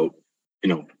talking about,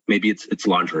 maybe it's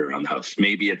laundry around the house.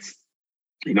 Maybe it's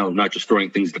not just throwing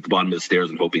things at the bottom of the stairs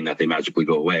and hoping that they magically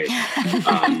go away.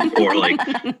 Or like,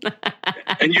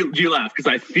 and you laugh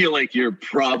because I feel like you're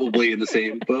probably in the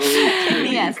same boat.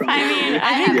 Yes. I mean,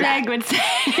 I think Greg would say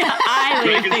I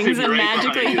leave things and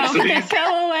magically hope they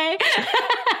go away.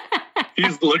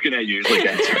 He's looking at you. He's like,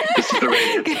 that's right. This is the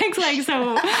right answer. Greg's like,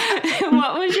 so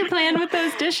what was your plan with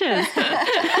those dishes?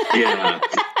 Yeah.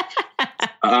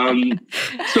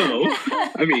 So,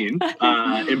 I mean,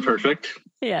 imperfect.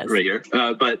 Yes. Right here.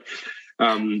 But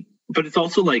it's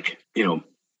also like,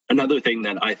 another thing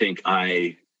that I think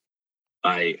I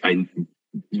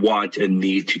want and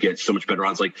need to get so much better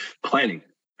on is like planning,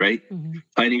 right? Mm-hmm.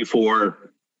 Planning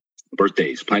for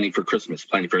birthdays, planning for Christmas,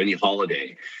 planning for any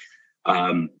holiday.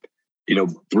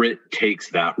 Britt takes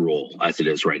that role as it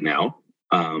is right now.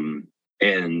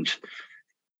 And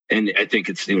I think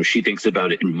it's, she thinks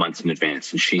about it in months in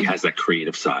advance, and she has that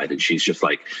creative side, and she's just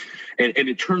like, and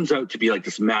it turns out to be like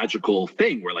this magical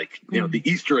thing where like, the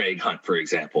Easter egg hunt, for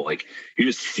example, like you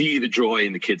just see the joy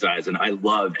in the kids' eyes, and I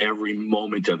love every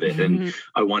moment of it. Mm-hmm. And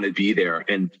I want to be there.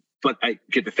 But I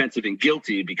get defensive and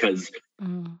guilty because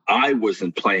I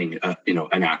wasn't playing,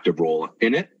 an active role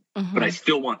in it, but I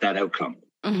still want that outcome.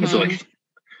 Mm-hmm. And so like,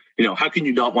 how can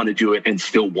you not want to do it and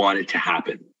still want it to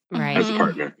happen as a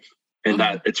partner? And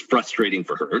that it's frustrating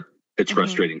for her. It's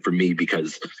frustrating for me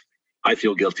because I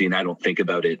feel guilty and I don't think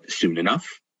about it soon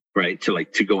enough, right?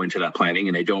 To go into that planning,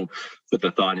 and I don't put the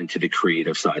thought into the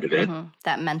creative side of it.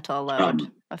 That mental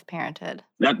load of parenthood.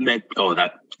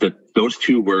 Those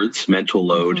two words, mental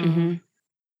load,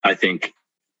 I think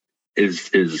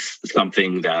is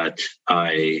something that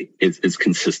is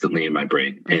consistently in my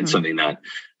brain, and something that,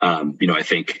 I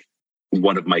think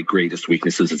one of my greatest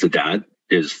weaknesses as a dad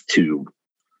is to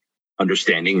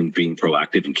understanding and being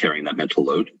proactive and carrying that mental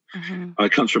load.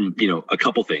 It comes from, a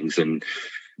couple things. And,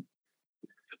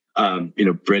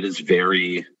 Britt is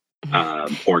very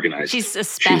organized. She's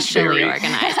especially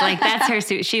organized. Like that's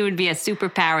her, she would be a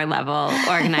superpower level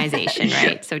organization,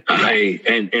 right? So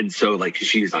and so like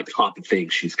she's on top of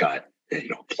things. She's got,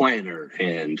 a planner,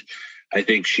 and I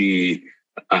think she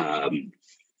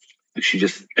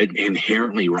just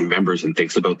inherently remembers and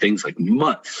thinks about things like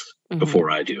months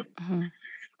before I do.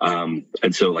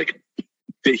 And so like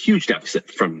the huge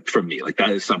deficit from me, like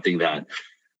that is something that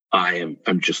I'm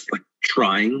just like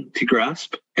trying to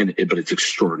grasp, but it's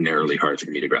extraordinarily hard for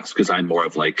me to grasp because I'm more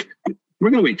of like, we're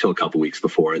going to wait till a couple weeks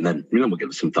before, and then we'll give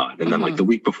it some thought. And then like the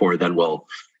week before, then we'll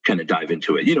kind of dive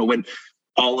into it. When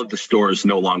all of the stores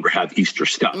no longer have Easter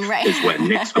stuff is when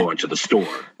Nick's going to the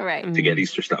store to get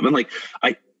Easter stuff. And like,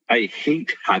 I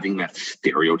hate having that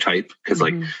stereotype because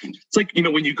like, it's like,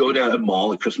 when you go to a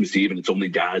mall at Christmas Eve and it's only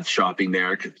dads shopping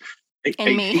there. I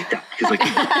hate that because like,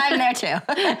 I'm there too.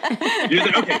 You're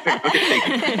there? Okay, fair. Okay,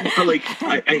 thank you. But like,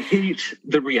 I hate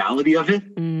the reality of it.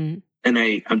 And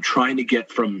I'm trying to get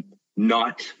from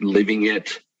not living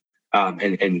it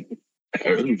and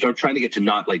I'm trying to get to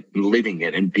not like living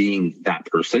it and being that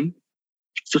person.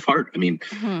 It's just hard. I mean,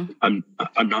 I'm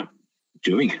not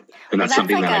doing it, and that's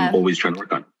something like that I'm always trying to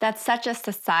work on. That's such a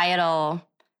societal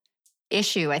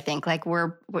issue. I think like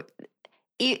we're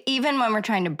even when we're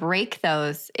trying to break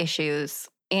those issues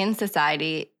in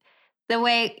society, the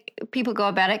way people go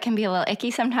about it can be a little icky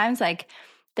sometimes. Like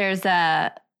there's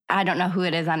I don't know who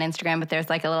it is on Instagram, but there's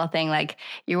like a little thing like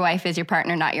your wife is your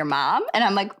partner, not your mom. And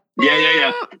I'm like,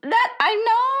 yeah. That I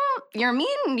know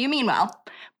you mean well,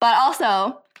 but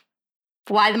also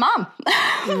why the mom?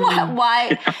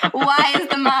 why is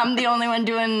the mom the only one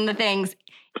doing the things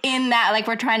in that? Like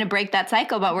we're trying to break that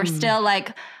cycle, but we're still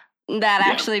like that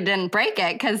actually didn't break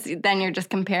it because then you're just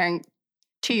comparing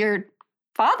to your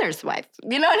father's wife.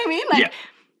 You know what I mean? Like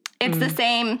it's the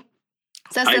same.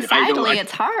 So societally,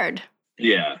 it's hard.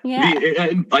 Yeah.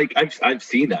 Like I've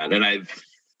seen that, and I've.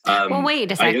 Well,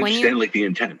 wait a sec. I understand like the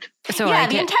intent. So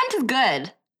the intent is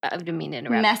good. I didn't mean to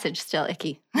interrupt. Message still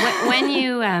icky.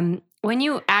 When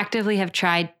you actively have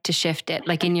tried to shift it,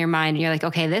 like in your mind, you're like,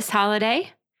 okay, this holiday,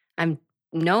 I'm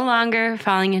no longer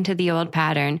falling into the old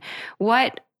pattern.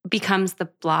 What becomes the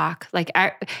block? Like,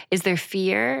 is there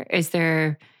fear? Is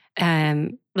there,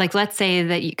 like, let's say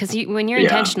that because when you're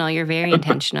intentional, you're very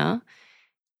intentional.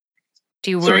 Do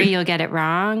you worry you'll get it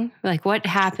wrong? Like, what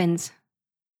happens?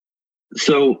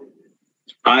 So,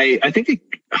 I think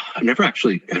I've never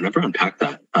unpacked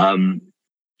that.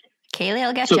 Kaylee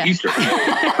will get you. So Easter,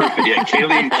 perfect. Yeah,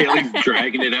 Kaylee's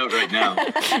dragging it out right now.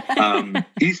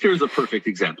 Easter is a perfect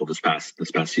example. This past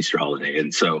Easter holiday,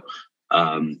 and so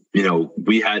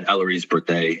we had Ellery's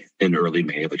birthday in early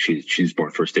May. Like she's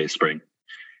born first day of spring,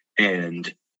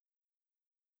 and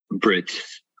Britt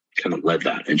kind of led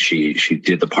that, and she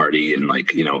did the party, and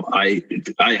like, you know, I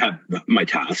have my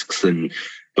tasks,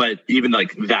 but even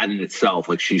like that in itself,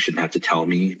 like she shouldn't have to tell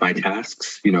me my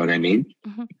tasks. You know what I mean?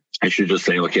 Mm-hmm. I should just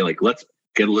say, okay, like let's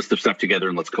get a list of stuff together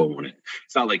and let's go on it.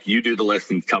 It's not like you do the list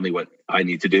and tell me what I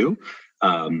need to do.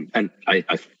 And I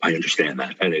understand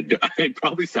that, and I'm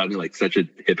probably sounding like such a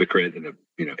hypocrite and a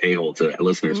a-hole to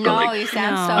listeners. No, but like, you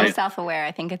sound so self-aware.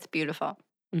 I think it's beautiful.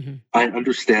 Mm-hmm. I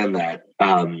understand that.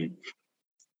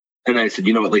 And I said,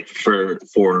 you know what, like for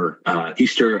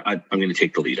Easter, I'm going to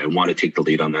take the lead. I want to take the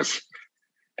lead on this.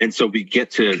 And so we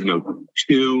get to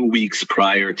 2 weeks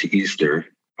prior to Easter,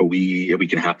 a week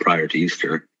and a half prior to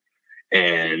Easter,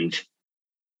 and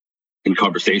in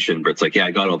conversation, Britt's like, yeah,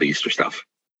 I got all the Easter stuff.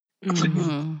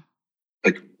 Mm-hmm.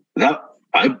 Like that,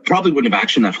 I probably wouldn't have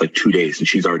actioned that for like 2 days, and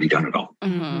she's already done it all.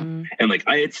 Mm-hmm. And like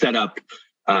I had set up,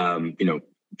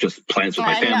 just plans with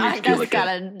my family. I to do like got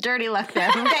a dirty look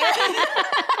there.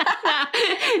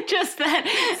 Just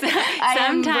that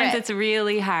sometimes it's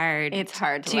really hard. It's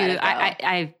hard to to let it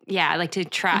go. I like to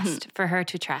trust, for her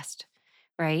to trust,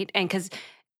 right? And because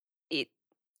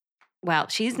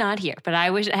she's not here, but I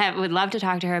would love to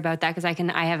talk to her about that, because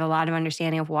I have a lot of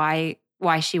understanding of why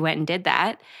she went and did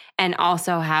that, and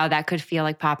also how that could feel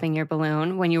like popping your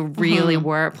balloon when you really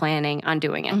were planning on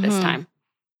doing it this time.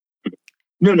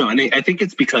 No, and I think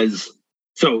it's because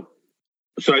so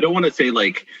I don't want to say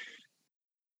like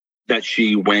that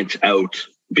she went out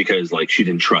because like she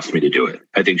didn't trust me to do it.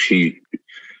 I think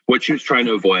what she was trying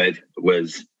to avoid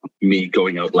was me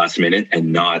going out last minute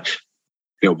and not,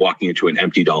 walking into an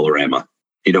empty Dollarama.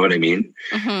 You know what I mean?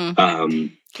 Mm-hmm.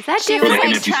 Is that she different?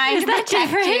 was like trying to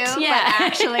protect you, yeah. but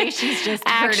actually she's just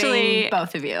hurting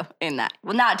both of you in that.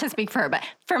 Well, not to speak for her, but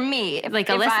for me, like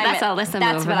that's Alyssa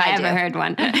move. If I ever heard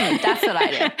one. That's what I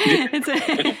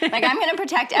do. Like I'm going to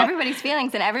protect everybody's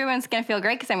feelings, and everyone's going to feel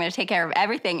great because I'm going to take care of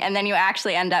everything. And then you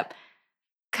actually end up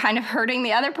kind of hurting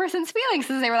the other person's feelings,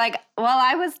 because they were like, "Well,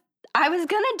 I was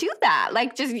going to do that.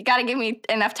 Like, just you got to give me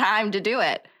enough time to do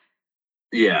it."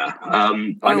 Yeah. I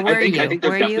think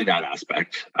there's definitely that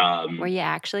aspect. Were you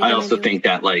actually? I also think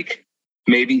that like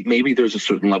maybe there's a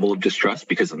certain level of distrust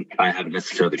because I haven't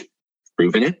necessarily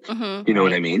proven it. Mm-hmm. You know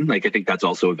what I mean? Like I think that's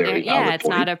also a very valid it's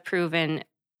point. not a proven.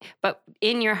 But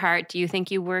in your heart, do you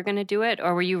think you were going to do it,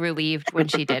 or were you relieved when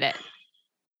she did it?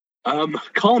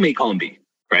 Column A, column B,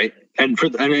 right? And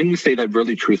I'm going to say that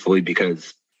really truthfully,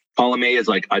 because column A is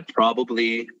like I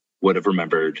probably would have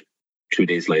remembered 2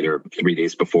 days later, 3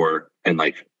 days before, and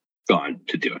like gone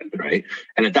to do it, right?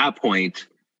 And at that point,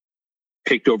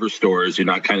 picked over stores, you're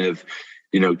not kind of,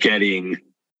 getting.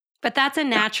 But that's a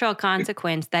natural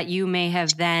consequence that you may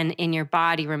have then in your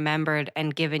body remembered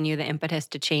and given you the impetus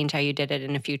to change how you did it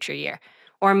in a future year.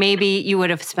 Or maybe you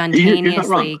would have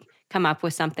spontaneously come up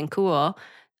with something cool.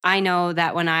 I know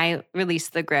that when I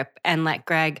released the grip and let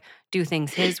Greg do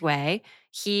things his way,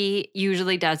 he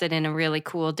usually does it in a really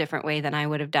cool, different way than I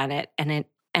would have done it. And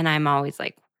I'm always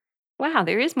like, wow,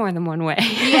 there is more than one way.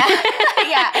 Yeah.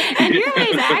 Yeah. And your way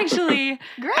is actually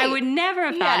great. I would never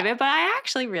have thought of it, but I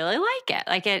actually really like it.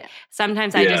 Like it,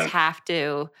 sometimes I just have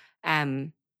to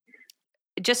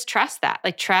just trust that.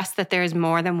 Like trust that there's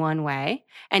more than one way.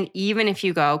 And even if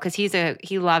you go, because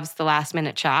he loves the last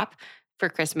minute shop for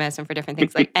Christmas and for different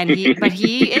things, like, and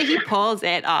he pulls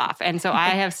it off. And so I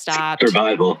have stopped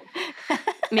survival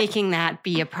making that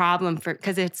be a problem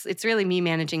because it's really me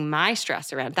managing my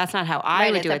stress around. That's not how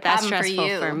I would do it. That's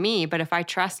stressful for me. But if I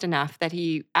trust enough that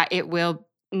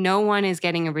no one is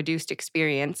getting a reduced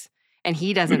experience, and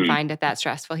he doesn't find it that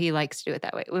stressful. He likes to do it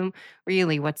that way. Well,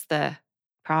 really, what's the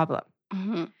problem?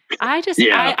 Mm-hmm.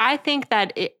 I think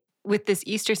that with this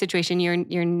Easter situation,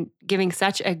 you're giving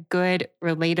such a good,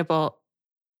 relatable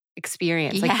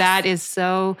experience. Yes. Like that is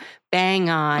so bang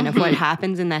on of what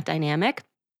happens in that dynamic.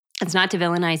 It's not to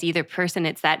villainize either person.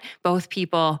 It's that both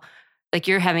people, like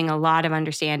you're having a lot of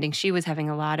understanding. She was having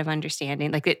a lot of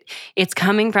understanding. Like it's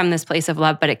coming from this place of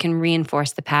love, but it can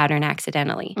reinforce the pattern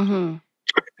accidentally. Mm-hmm.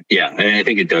 Yeah, and I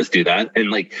think it does do that. And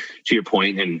like to your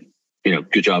point, and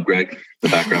good job, Greg. The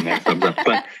background there, thumbs up.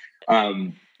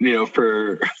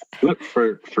 But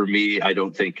for me, I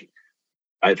don't think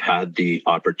I've had the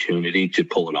opportunity to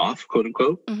pull it off, quote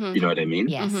unquote. Mm-hmm. You know what I mean?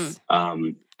 Yes.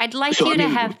 I'd like you to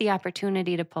have the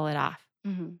opportunity to pull it off.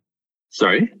 Mm-hmm.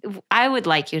 Sorry? I would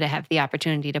like you to have the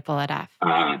opportunity to pull it off.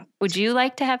 Would you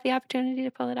like to have the opportunity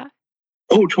to pull it off?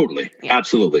 Oh, totally. Yeah.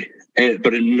 Absolutely.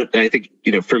 But I think,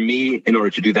 for me, in order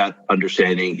to do that,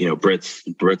 understanding, Britt's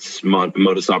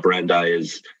modus operandi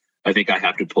is, I think I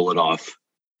have to pull it off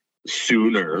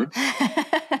sooner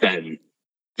than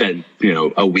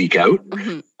a week out.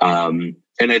 Mm-hmm.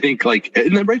 And I think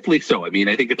and then rightfully so. I mean,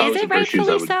 I think if I was in her shoes,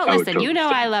 I would. So? I would Listen, totally you know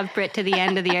stay. I love Brit to the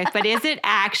end of the earth, but does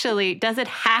it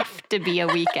have to be a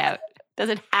week out? Does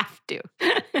it have to?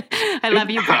 I love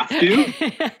you, Brit. Have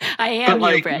to? I am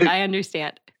But, you, Brit. I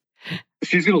understand.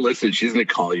 She's going to listen. She's going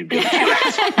to call you.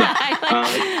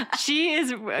 She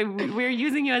is. We're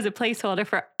using you as a placeholder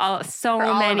for so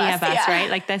many of us, right?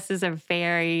 Like this is a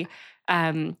very,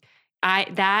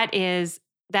 that is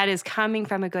coming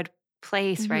from a good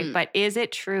place, right? But is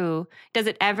it true? Does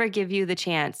it ever give you the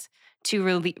chance to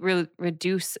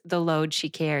reduce the load she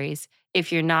carries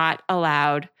if you're not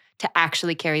allowed to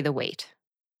actually carry the weight,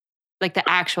 like the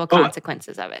actual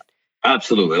consequences of it?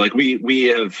 Absolutely. Like we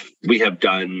have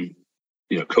done,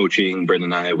 coaching.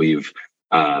 Brendan and I, we've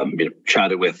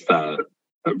chatted with a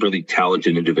really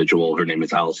talented individual. Her name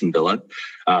is Allison Villa,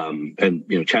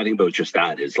 and chatting about just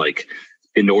that is like,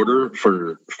 in order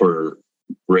for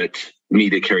me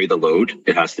to carry the load,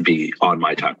 it has to be on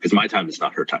my time, because my time is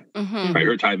not her time. Right?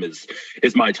 Her time is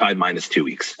my time minus 2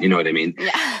 weeks. You know what I mean?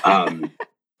 Yeah.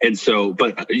 And so,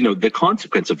 but the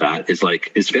consequence of that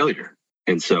is failure.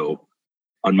 And so,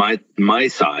 on my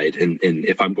side, and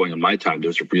if I'm going on my time,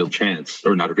 there's a real chance,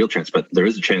 or not a real chance, but there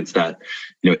is a chance that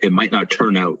it might not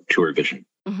turn out to her vision.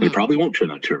 It probably won't turn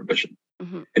out to her vision.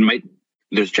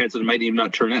 There's a chance that it might even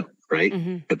not turn out, right?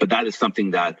 But that is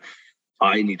something that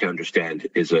I need to understand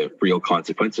is a real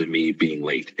consequence of me being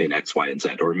late in X, Y, and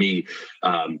Z, or me,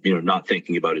 not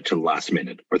thinking about it till the last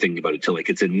minute, or thinking about it till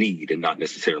it's a need and not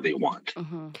necessarily a want.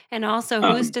 And also,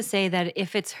 who's to say that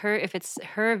if it's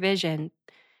her vision,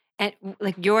 and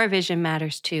your vision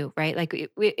matters too, right? Like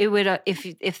it would,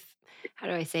 if how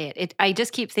do I say it? I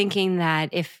just keep thinking that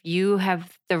if you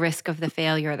have the risk of the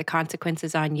failure, the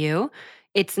consequences on you,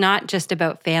 it's not just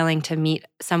about failing to meet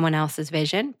someone else's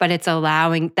vision, but it's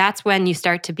that's when you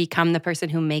start to become the person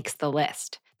who makes the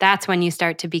list. That's when you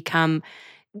start to become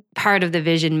part of the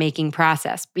vision making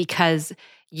process, because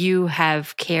you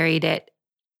have carried it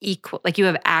equal, you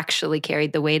have actually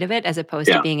carried the weight of it, as opposed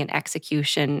to being an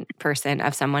execution person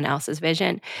of someone else's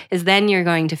vision. Is then you're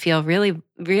going to feel really,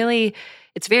 really,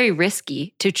 it's very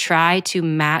risky to try to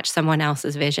match someone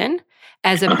else's vision,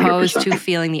 as opposed 100%. To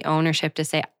feeling the ownership to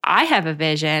say, I have a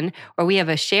vision, or we have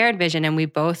a shared vision and we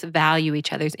both value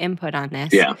each other's input on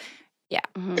this. Yeah. Yeah.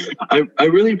 I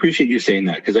really appreciate you saying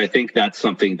that, because I think that's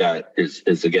something that is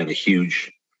again, a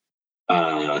huge,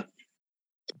 that's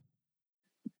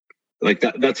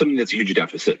something that's a huge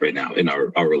deficit right now in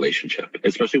our relationship,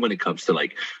 especially when it comes to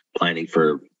planning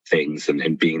for things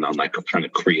and being on a kind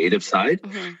of creative side.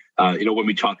 When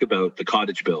we talk about the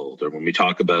cottage build, or when we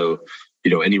talk about,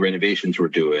 any renovations we're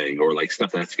doing, or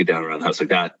stuff that has to get down around the house,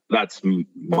 that's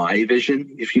my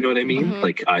vision, if you know what I mean.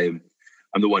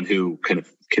 I'm the one who kind of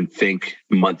can think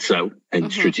months out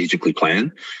and strategically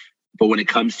plan. But when it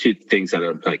comes to things that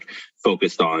are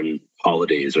focused on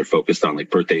holidays, or focused on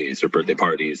birthdays or birthday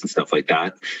parties and stuff like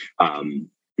that,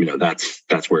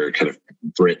 that's where kind of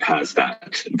Brit has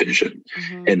that vision.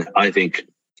 And I think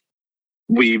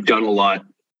we've done a lot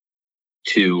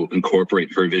to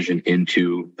incorporate her vision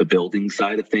into the building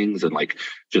side of things, and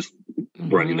just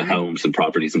running the homes and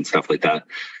properties and stuff like that.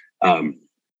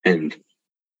 And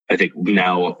I think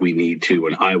now we need to,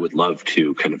 and I would love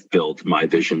to kind of build my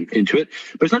vision into it.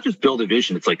 But it's not just build a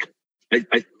vision. It's I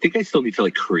think I still need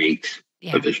to create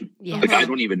a vision. Yeah. I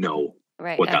don't even know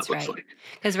what that looks like.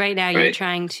 Because right now you're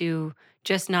trying to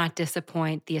just not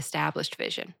disappoint the established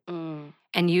vision.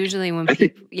 And usually when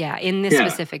people, in this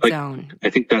specific zone. I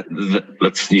think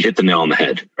that's, you hit the nail on the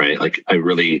head, right? I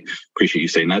really appreciate you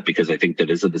saying that, because I think that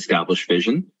is an established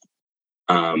vision.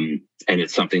 And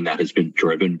it's something that has been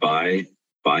driven by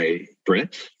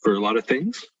Brit for a lot of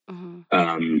things. But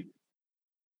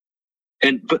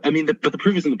the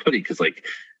proof is in the pudding, because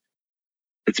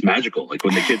it's magical.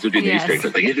 When the kids are doing the Easter eggs,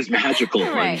 it is magical.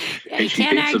 Right. And she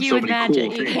thinks of so many cool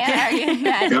things. You can't argue with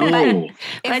magic. No.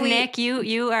 But Nick,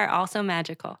 you are also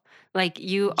magical.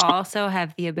 You also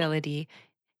have the ability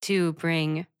to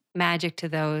bring magic to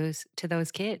those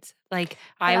kids.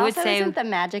 I would say, isn't the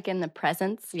magic in the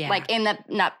presence? Yeah. In the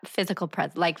not physical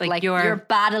presence, your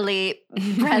bodily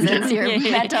presence, your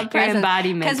mental presence, your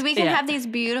embodiment. Because we can have these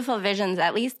beautiful visions.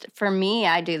 At least for me,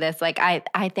 I do this.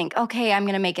 I think, okay, I'm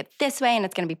going to make it this way, and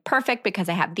it's going to be perfect because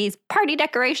I have these party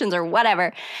decorations or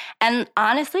whatever. And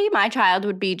honestly, my child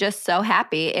would be just so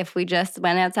happy if we just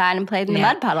went outside and played in the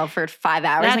mud puddle for 5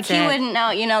 hours. He wouldn't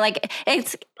know.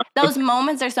 It's those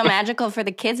moments are so magical for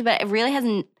the kids, but it really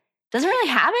hasn't. doesn't really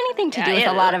have anything to do with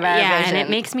a lot of our vision. And it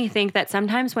makes me think that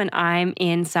sometimes when I'm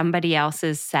in somebody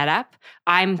else's setup,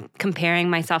 I'm comparing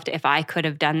myself to if I could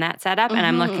have done that setup, and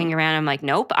I'm looking around, I'm like,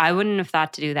 nope, I wouldn't have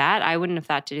thought to do that. I wouldn't have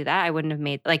thought to do that. I wouldn't have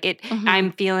made like it.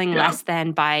 I'm feeling less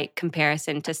than by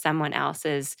comparison to someone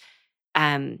else's,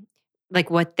 like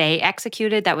what they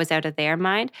executed that was out of their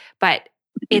mind. But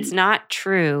it's not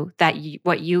true that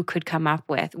what you could come up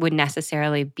with would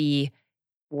necessarily be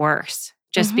worse.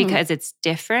 Just because it's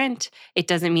different, it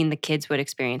doesn't mean the kids would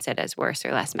experience it as worse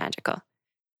or less magical.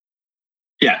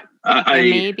 Yeah. There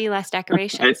may be less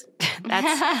decorations.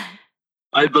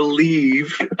 I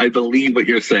believe what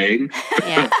you're saying.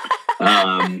 Yeah.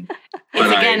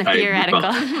 It's again theoretical.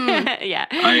 Yeah.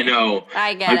 I know.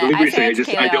 I get I believe it. what you're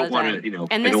saying. I don't want to,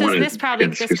 And this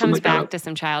comes back to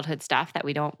some childhood stuff that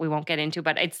we won't get into,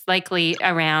 but it's likely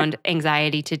around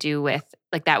anxiety to do with,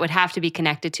 like, that would have to be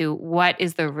connected to what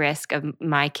is the risk of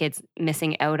my kids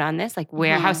missing out on this? Like,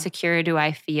 how secure do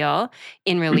I feel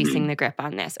in releasing the grip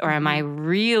on this? Or am I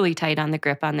really tight on the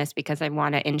grip on this because I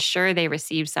want to ensure they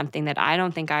receive something that I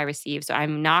don't think I received, so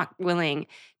I'm not willing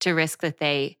to risk that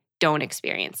they don't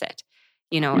experience it.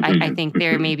 I think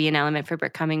there may be an element for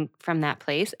Britt coming from that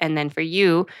place. And then for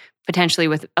you, potentially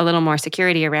with a little more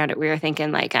security around it, we were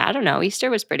thinking like, I don't know, Easter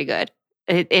was pretty good.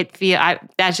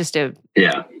 That's just a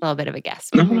little bit of a guess.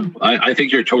 No, I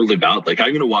think you're totally valid. Like, I'm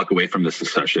going to walk away from this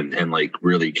discussion and like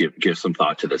really give some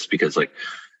thought to this, because like,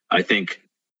 I think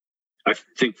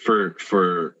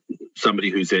for somebody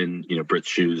who's in, Britt's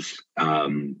shoes,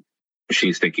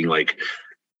 she's thinking like,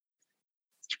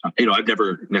 I've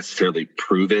never necessarily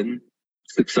proven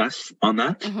success on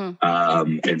that.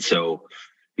 And so,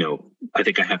 I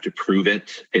think I have to prove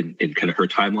it in kind of her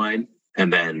timeline.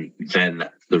 And then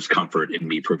there's comfort in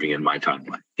me proving in my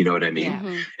timeline. You know what I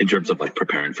mean? In terms of like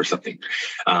preparing for something.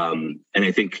 And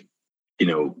I think,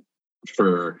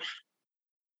 for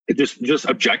just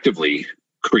objectively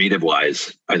creative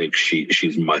wise, I think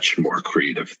she's much more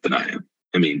creative than I am.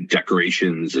 I mean,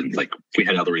 decorations, and like we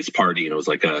had Ellery's party, and it was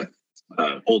like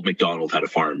old McDonald had a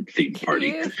farm themed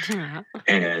party.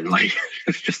 And like,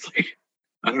 it's just like,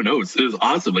 I don't know. It was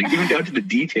awesome. Like, even down to the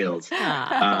details.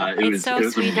 It's so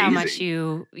sweet amazing. how much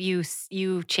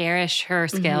you cherish her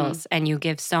skills and you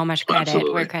give so much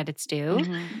credit where credit's due.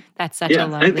 That's such a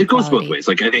lovely and it goes quality. both ways.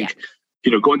 Like, I think,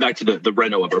 going back to the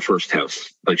reno of her first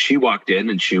house, like she walked in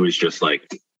and she was just like,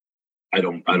 I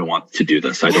don't want to do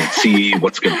this. I don't see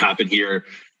what's going to happen here.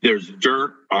 There's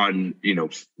dirt on,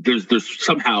 there's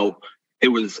somehow it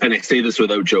was, and I say this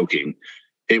without joking,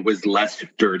 it was less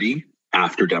dirty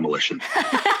after demolition.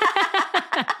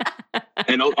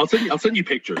 And I'll send you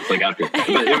pictures like after, but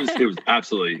it was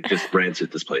absolutely just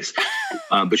rancid, this place.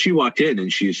 But she walked in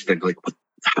and she was thinking like,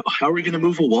 how are we going to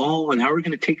move a wall, and how are we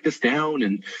going to take this down?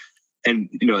 And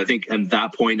I think at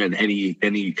that point, in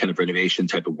any kind of renovation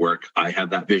type of work, I have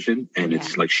that vision, and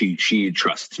it's like she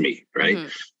trusts me, right?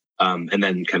 And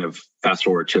then kind of fast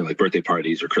forward to like birthday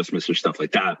parties or Christmas or stuff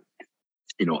like that.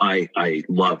 I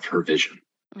love her vision.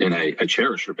 And I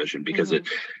cherish her vision because it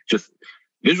just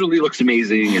visually looks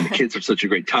amazing, and the kids have such a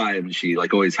great time. She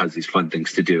like always has these fun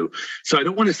things to do. So I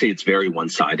don't want to say it's very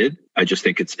one-sided. I just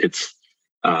think it's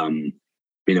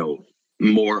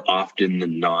more often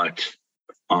than not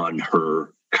on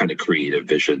her kind of creative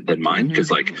vision than mine.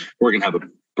 Because like, we're gonna have a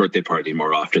birthday party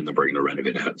more often than we're gonna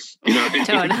renovate a house. Totally.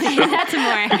 That's a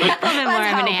little bit more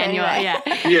of an annual.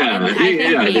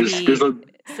 There's a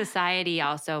society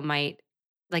also might.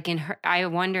 Like I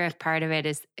wonder if part of it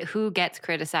is who gets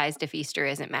criticized if Easter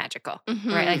isn't magical,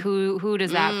 right? Like who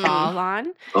does that fall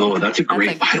on? Oh, that's a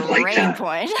great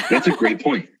point. That's a great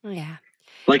point. Yeah.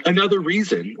 Like, another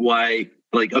reason why,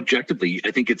 like, objectively,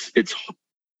 I think it's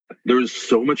there's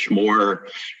so much more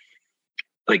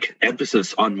like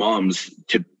emphasis on moms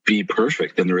to be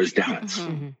perfect than there is dads.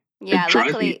 Yeah, it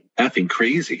drives me effing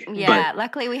crazy. Yeah,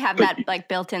 luckily we have that like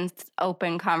built-in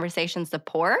open conversation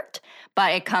support,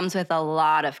 but it comes with a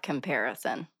lot of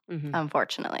comparison,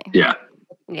 unfortunately. Yeah.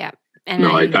 And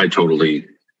I totally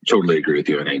agree with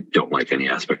you, and I don't like any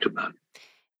aspect of that.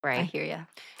 Right. I hear you.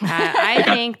 I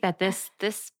think that this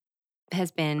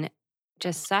has been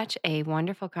just such a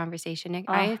wonderful conversation, Nick.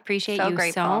 I appreciate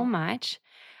you so much.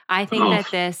 I think that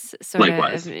this sort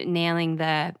of nailing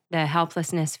the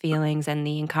helplessness feelings and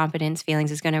the incompetence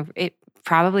feelings is going to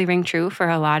probably ring true for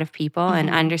a lot of people, and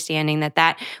understanding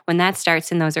that when that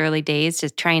starts in those early days, to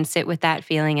try and sit with that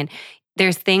feeling. And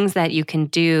there's things that you can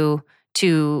do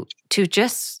to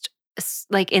just,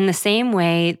 like, in the same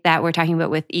way that we're talking about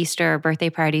with Easter or birthday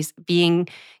parties, being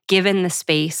given the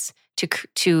space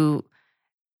to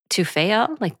to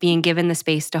fail, like being given the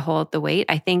space to hold the weight.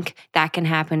 I think that can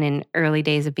happen in early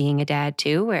days of being a dad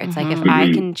too, where it's like, if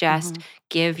I can just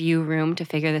give you room to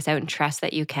figure this out and trust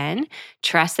that you can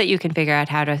figure out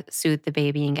how to soothe the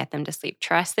baby and get them to sleep.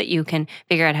 Trust that you can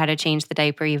figure out how to change the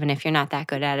diaper, even if you're not that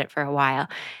good at it for a while.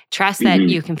 Trust that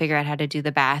you can figure out how to do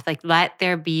the bath. Like, let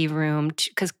there be room to,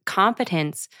 because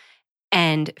competence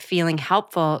and feeling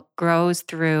helpful grows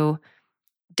through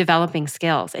developing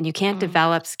skills. And you can't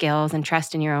develop skills and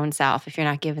trust in your own self if you're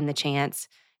not given the chance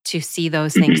to see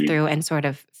those things through and sort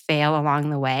of fail along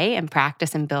the way and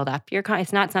practice and build up your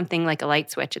it's not something like a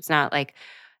light switch. It's not like,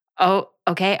 oh,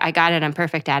 okay, I got it, I'm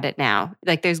perfect at it now.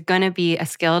 Like, there's going to be a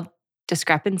skill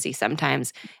discrepancy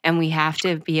sometimes, and we have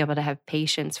to be able to have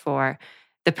patience for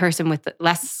the person with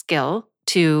less skill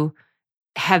to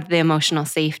have the emotional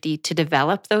safety to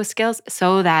develop those skills,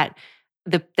 so that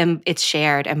it's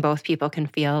shared and both people can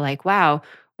feel like, wow,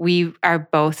 we are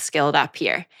both skilled up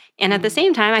here. And at the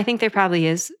same time, I think there probably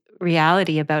is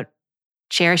reality about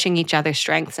cherishing each other's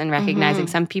strengths and recognizing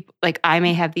some people, like, I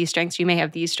may have these strengths, you may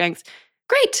have these strengths.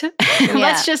 Great.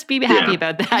 Let's just be happy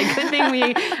about that. Good thing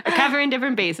we are covering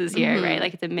different bases here, right?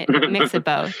 Like, it's a mix of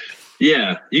both.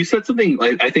 Yeah. You said something,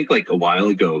 like, I think like a while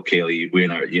ago, Kaylee, you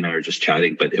and I were just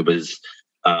chatting, but it was,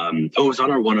 it was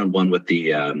on our one-on-one with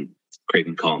the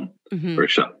Craven Calm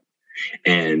workshop.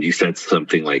 And you said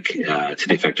something like to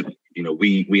the effect of,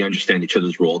 we understand each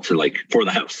other's role to, like, for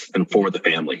the house and for the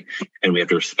family. And we have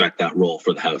to respect that role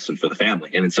for the house and for the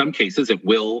family. And in some cases it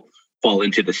will fall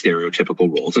into the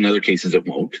stereotypical roles. In other cases it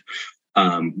won't.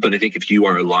 But I think if you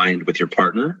are aligned with your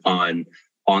partner on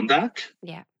that,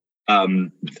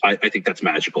 I think that's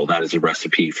magical. That is a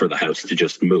recipe for the house to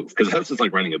just move, because the house is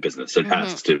like running a business. It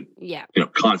has to,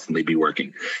 constantly be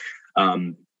working.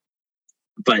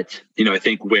 But, I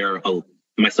think where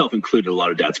myself included, a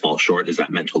lot of dads fall short is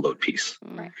that mental load piece.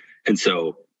 Right. And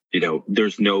so,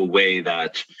 there's no way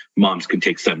that moms can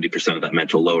take 70% of that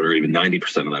mental load, or even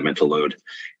 90% of that mental load,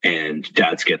 and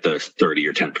dads get the 30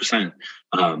 or 10%.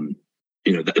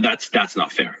 That's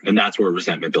not fair. And that's where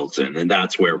resentment builds in. And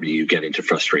that's where you get into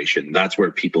frustration. That's where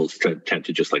people tend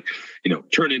to just, like,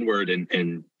 turn inward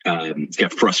and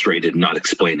get frustrated, not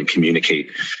explain and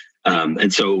communicate.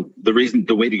 And so the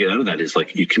way to get out of that is,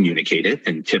 like, you communicate it.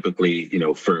 And typically,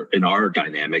 in our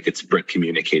dynamic, it's Britt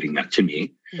communicating that to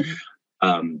me.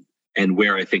 And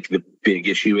where I think the big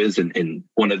issue is, and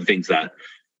one of the things that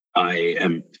I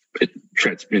am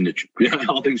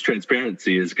all things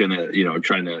transparency is gonna,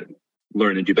 trying to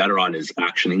learn and do better on, is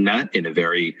actioning that in a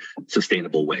very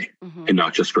sustainable way, and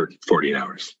not just for 48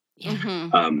 hours.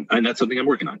 And that's something I'm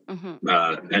working on.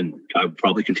 And I'll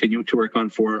probably continue to work on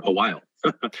for a while.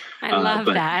 I love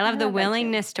that. I love the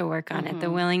willingness to work on it,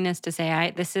 the willingness to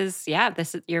say, this is,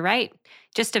 you're right.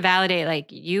 Just to validate,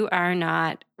 like, you are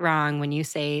not wrong when you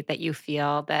say that you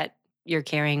feel that you're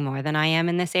carrying more than I am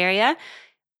in this area.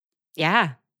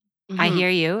 Yeah, I hear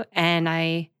you. And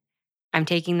I'm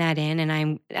taking that in,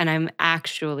 and I'm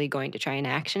actually going to try and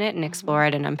action it and explore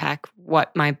it and unpack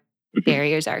what my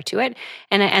barriers are to it.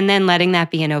 And then letting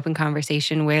that be an open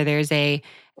conversation where there's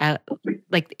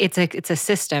like, it's a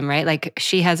system, right? Like,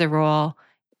 she has a role,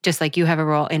 just like you have a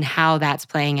role in how that's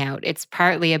playing out. It's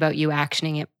partly about you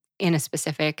actioning it in a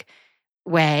specific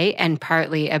way, and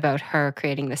partly about her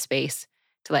creating the space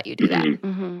to let you do that.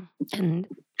 And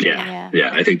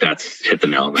yeah, I think that's hit the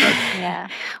nail on the head. Yeah.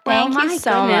 Well, thank you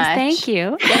so much. Thank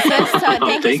you.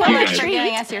 Thank you so much guys. for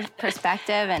giving us your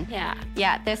perspective. And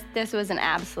this was an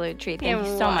absolute treat. Thank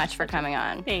you so much for coming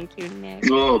on. Thank you,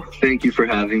 Nick. Oh, thank you for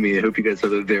having me. I hope you guys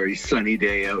have a very sunny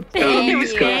day out on the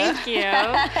East Coast.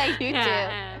 Thank you. You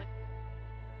too.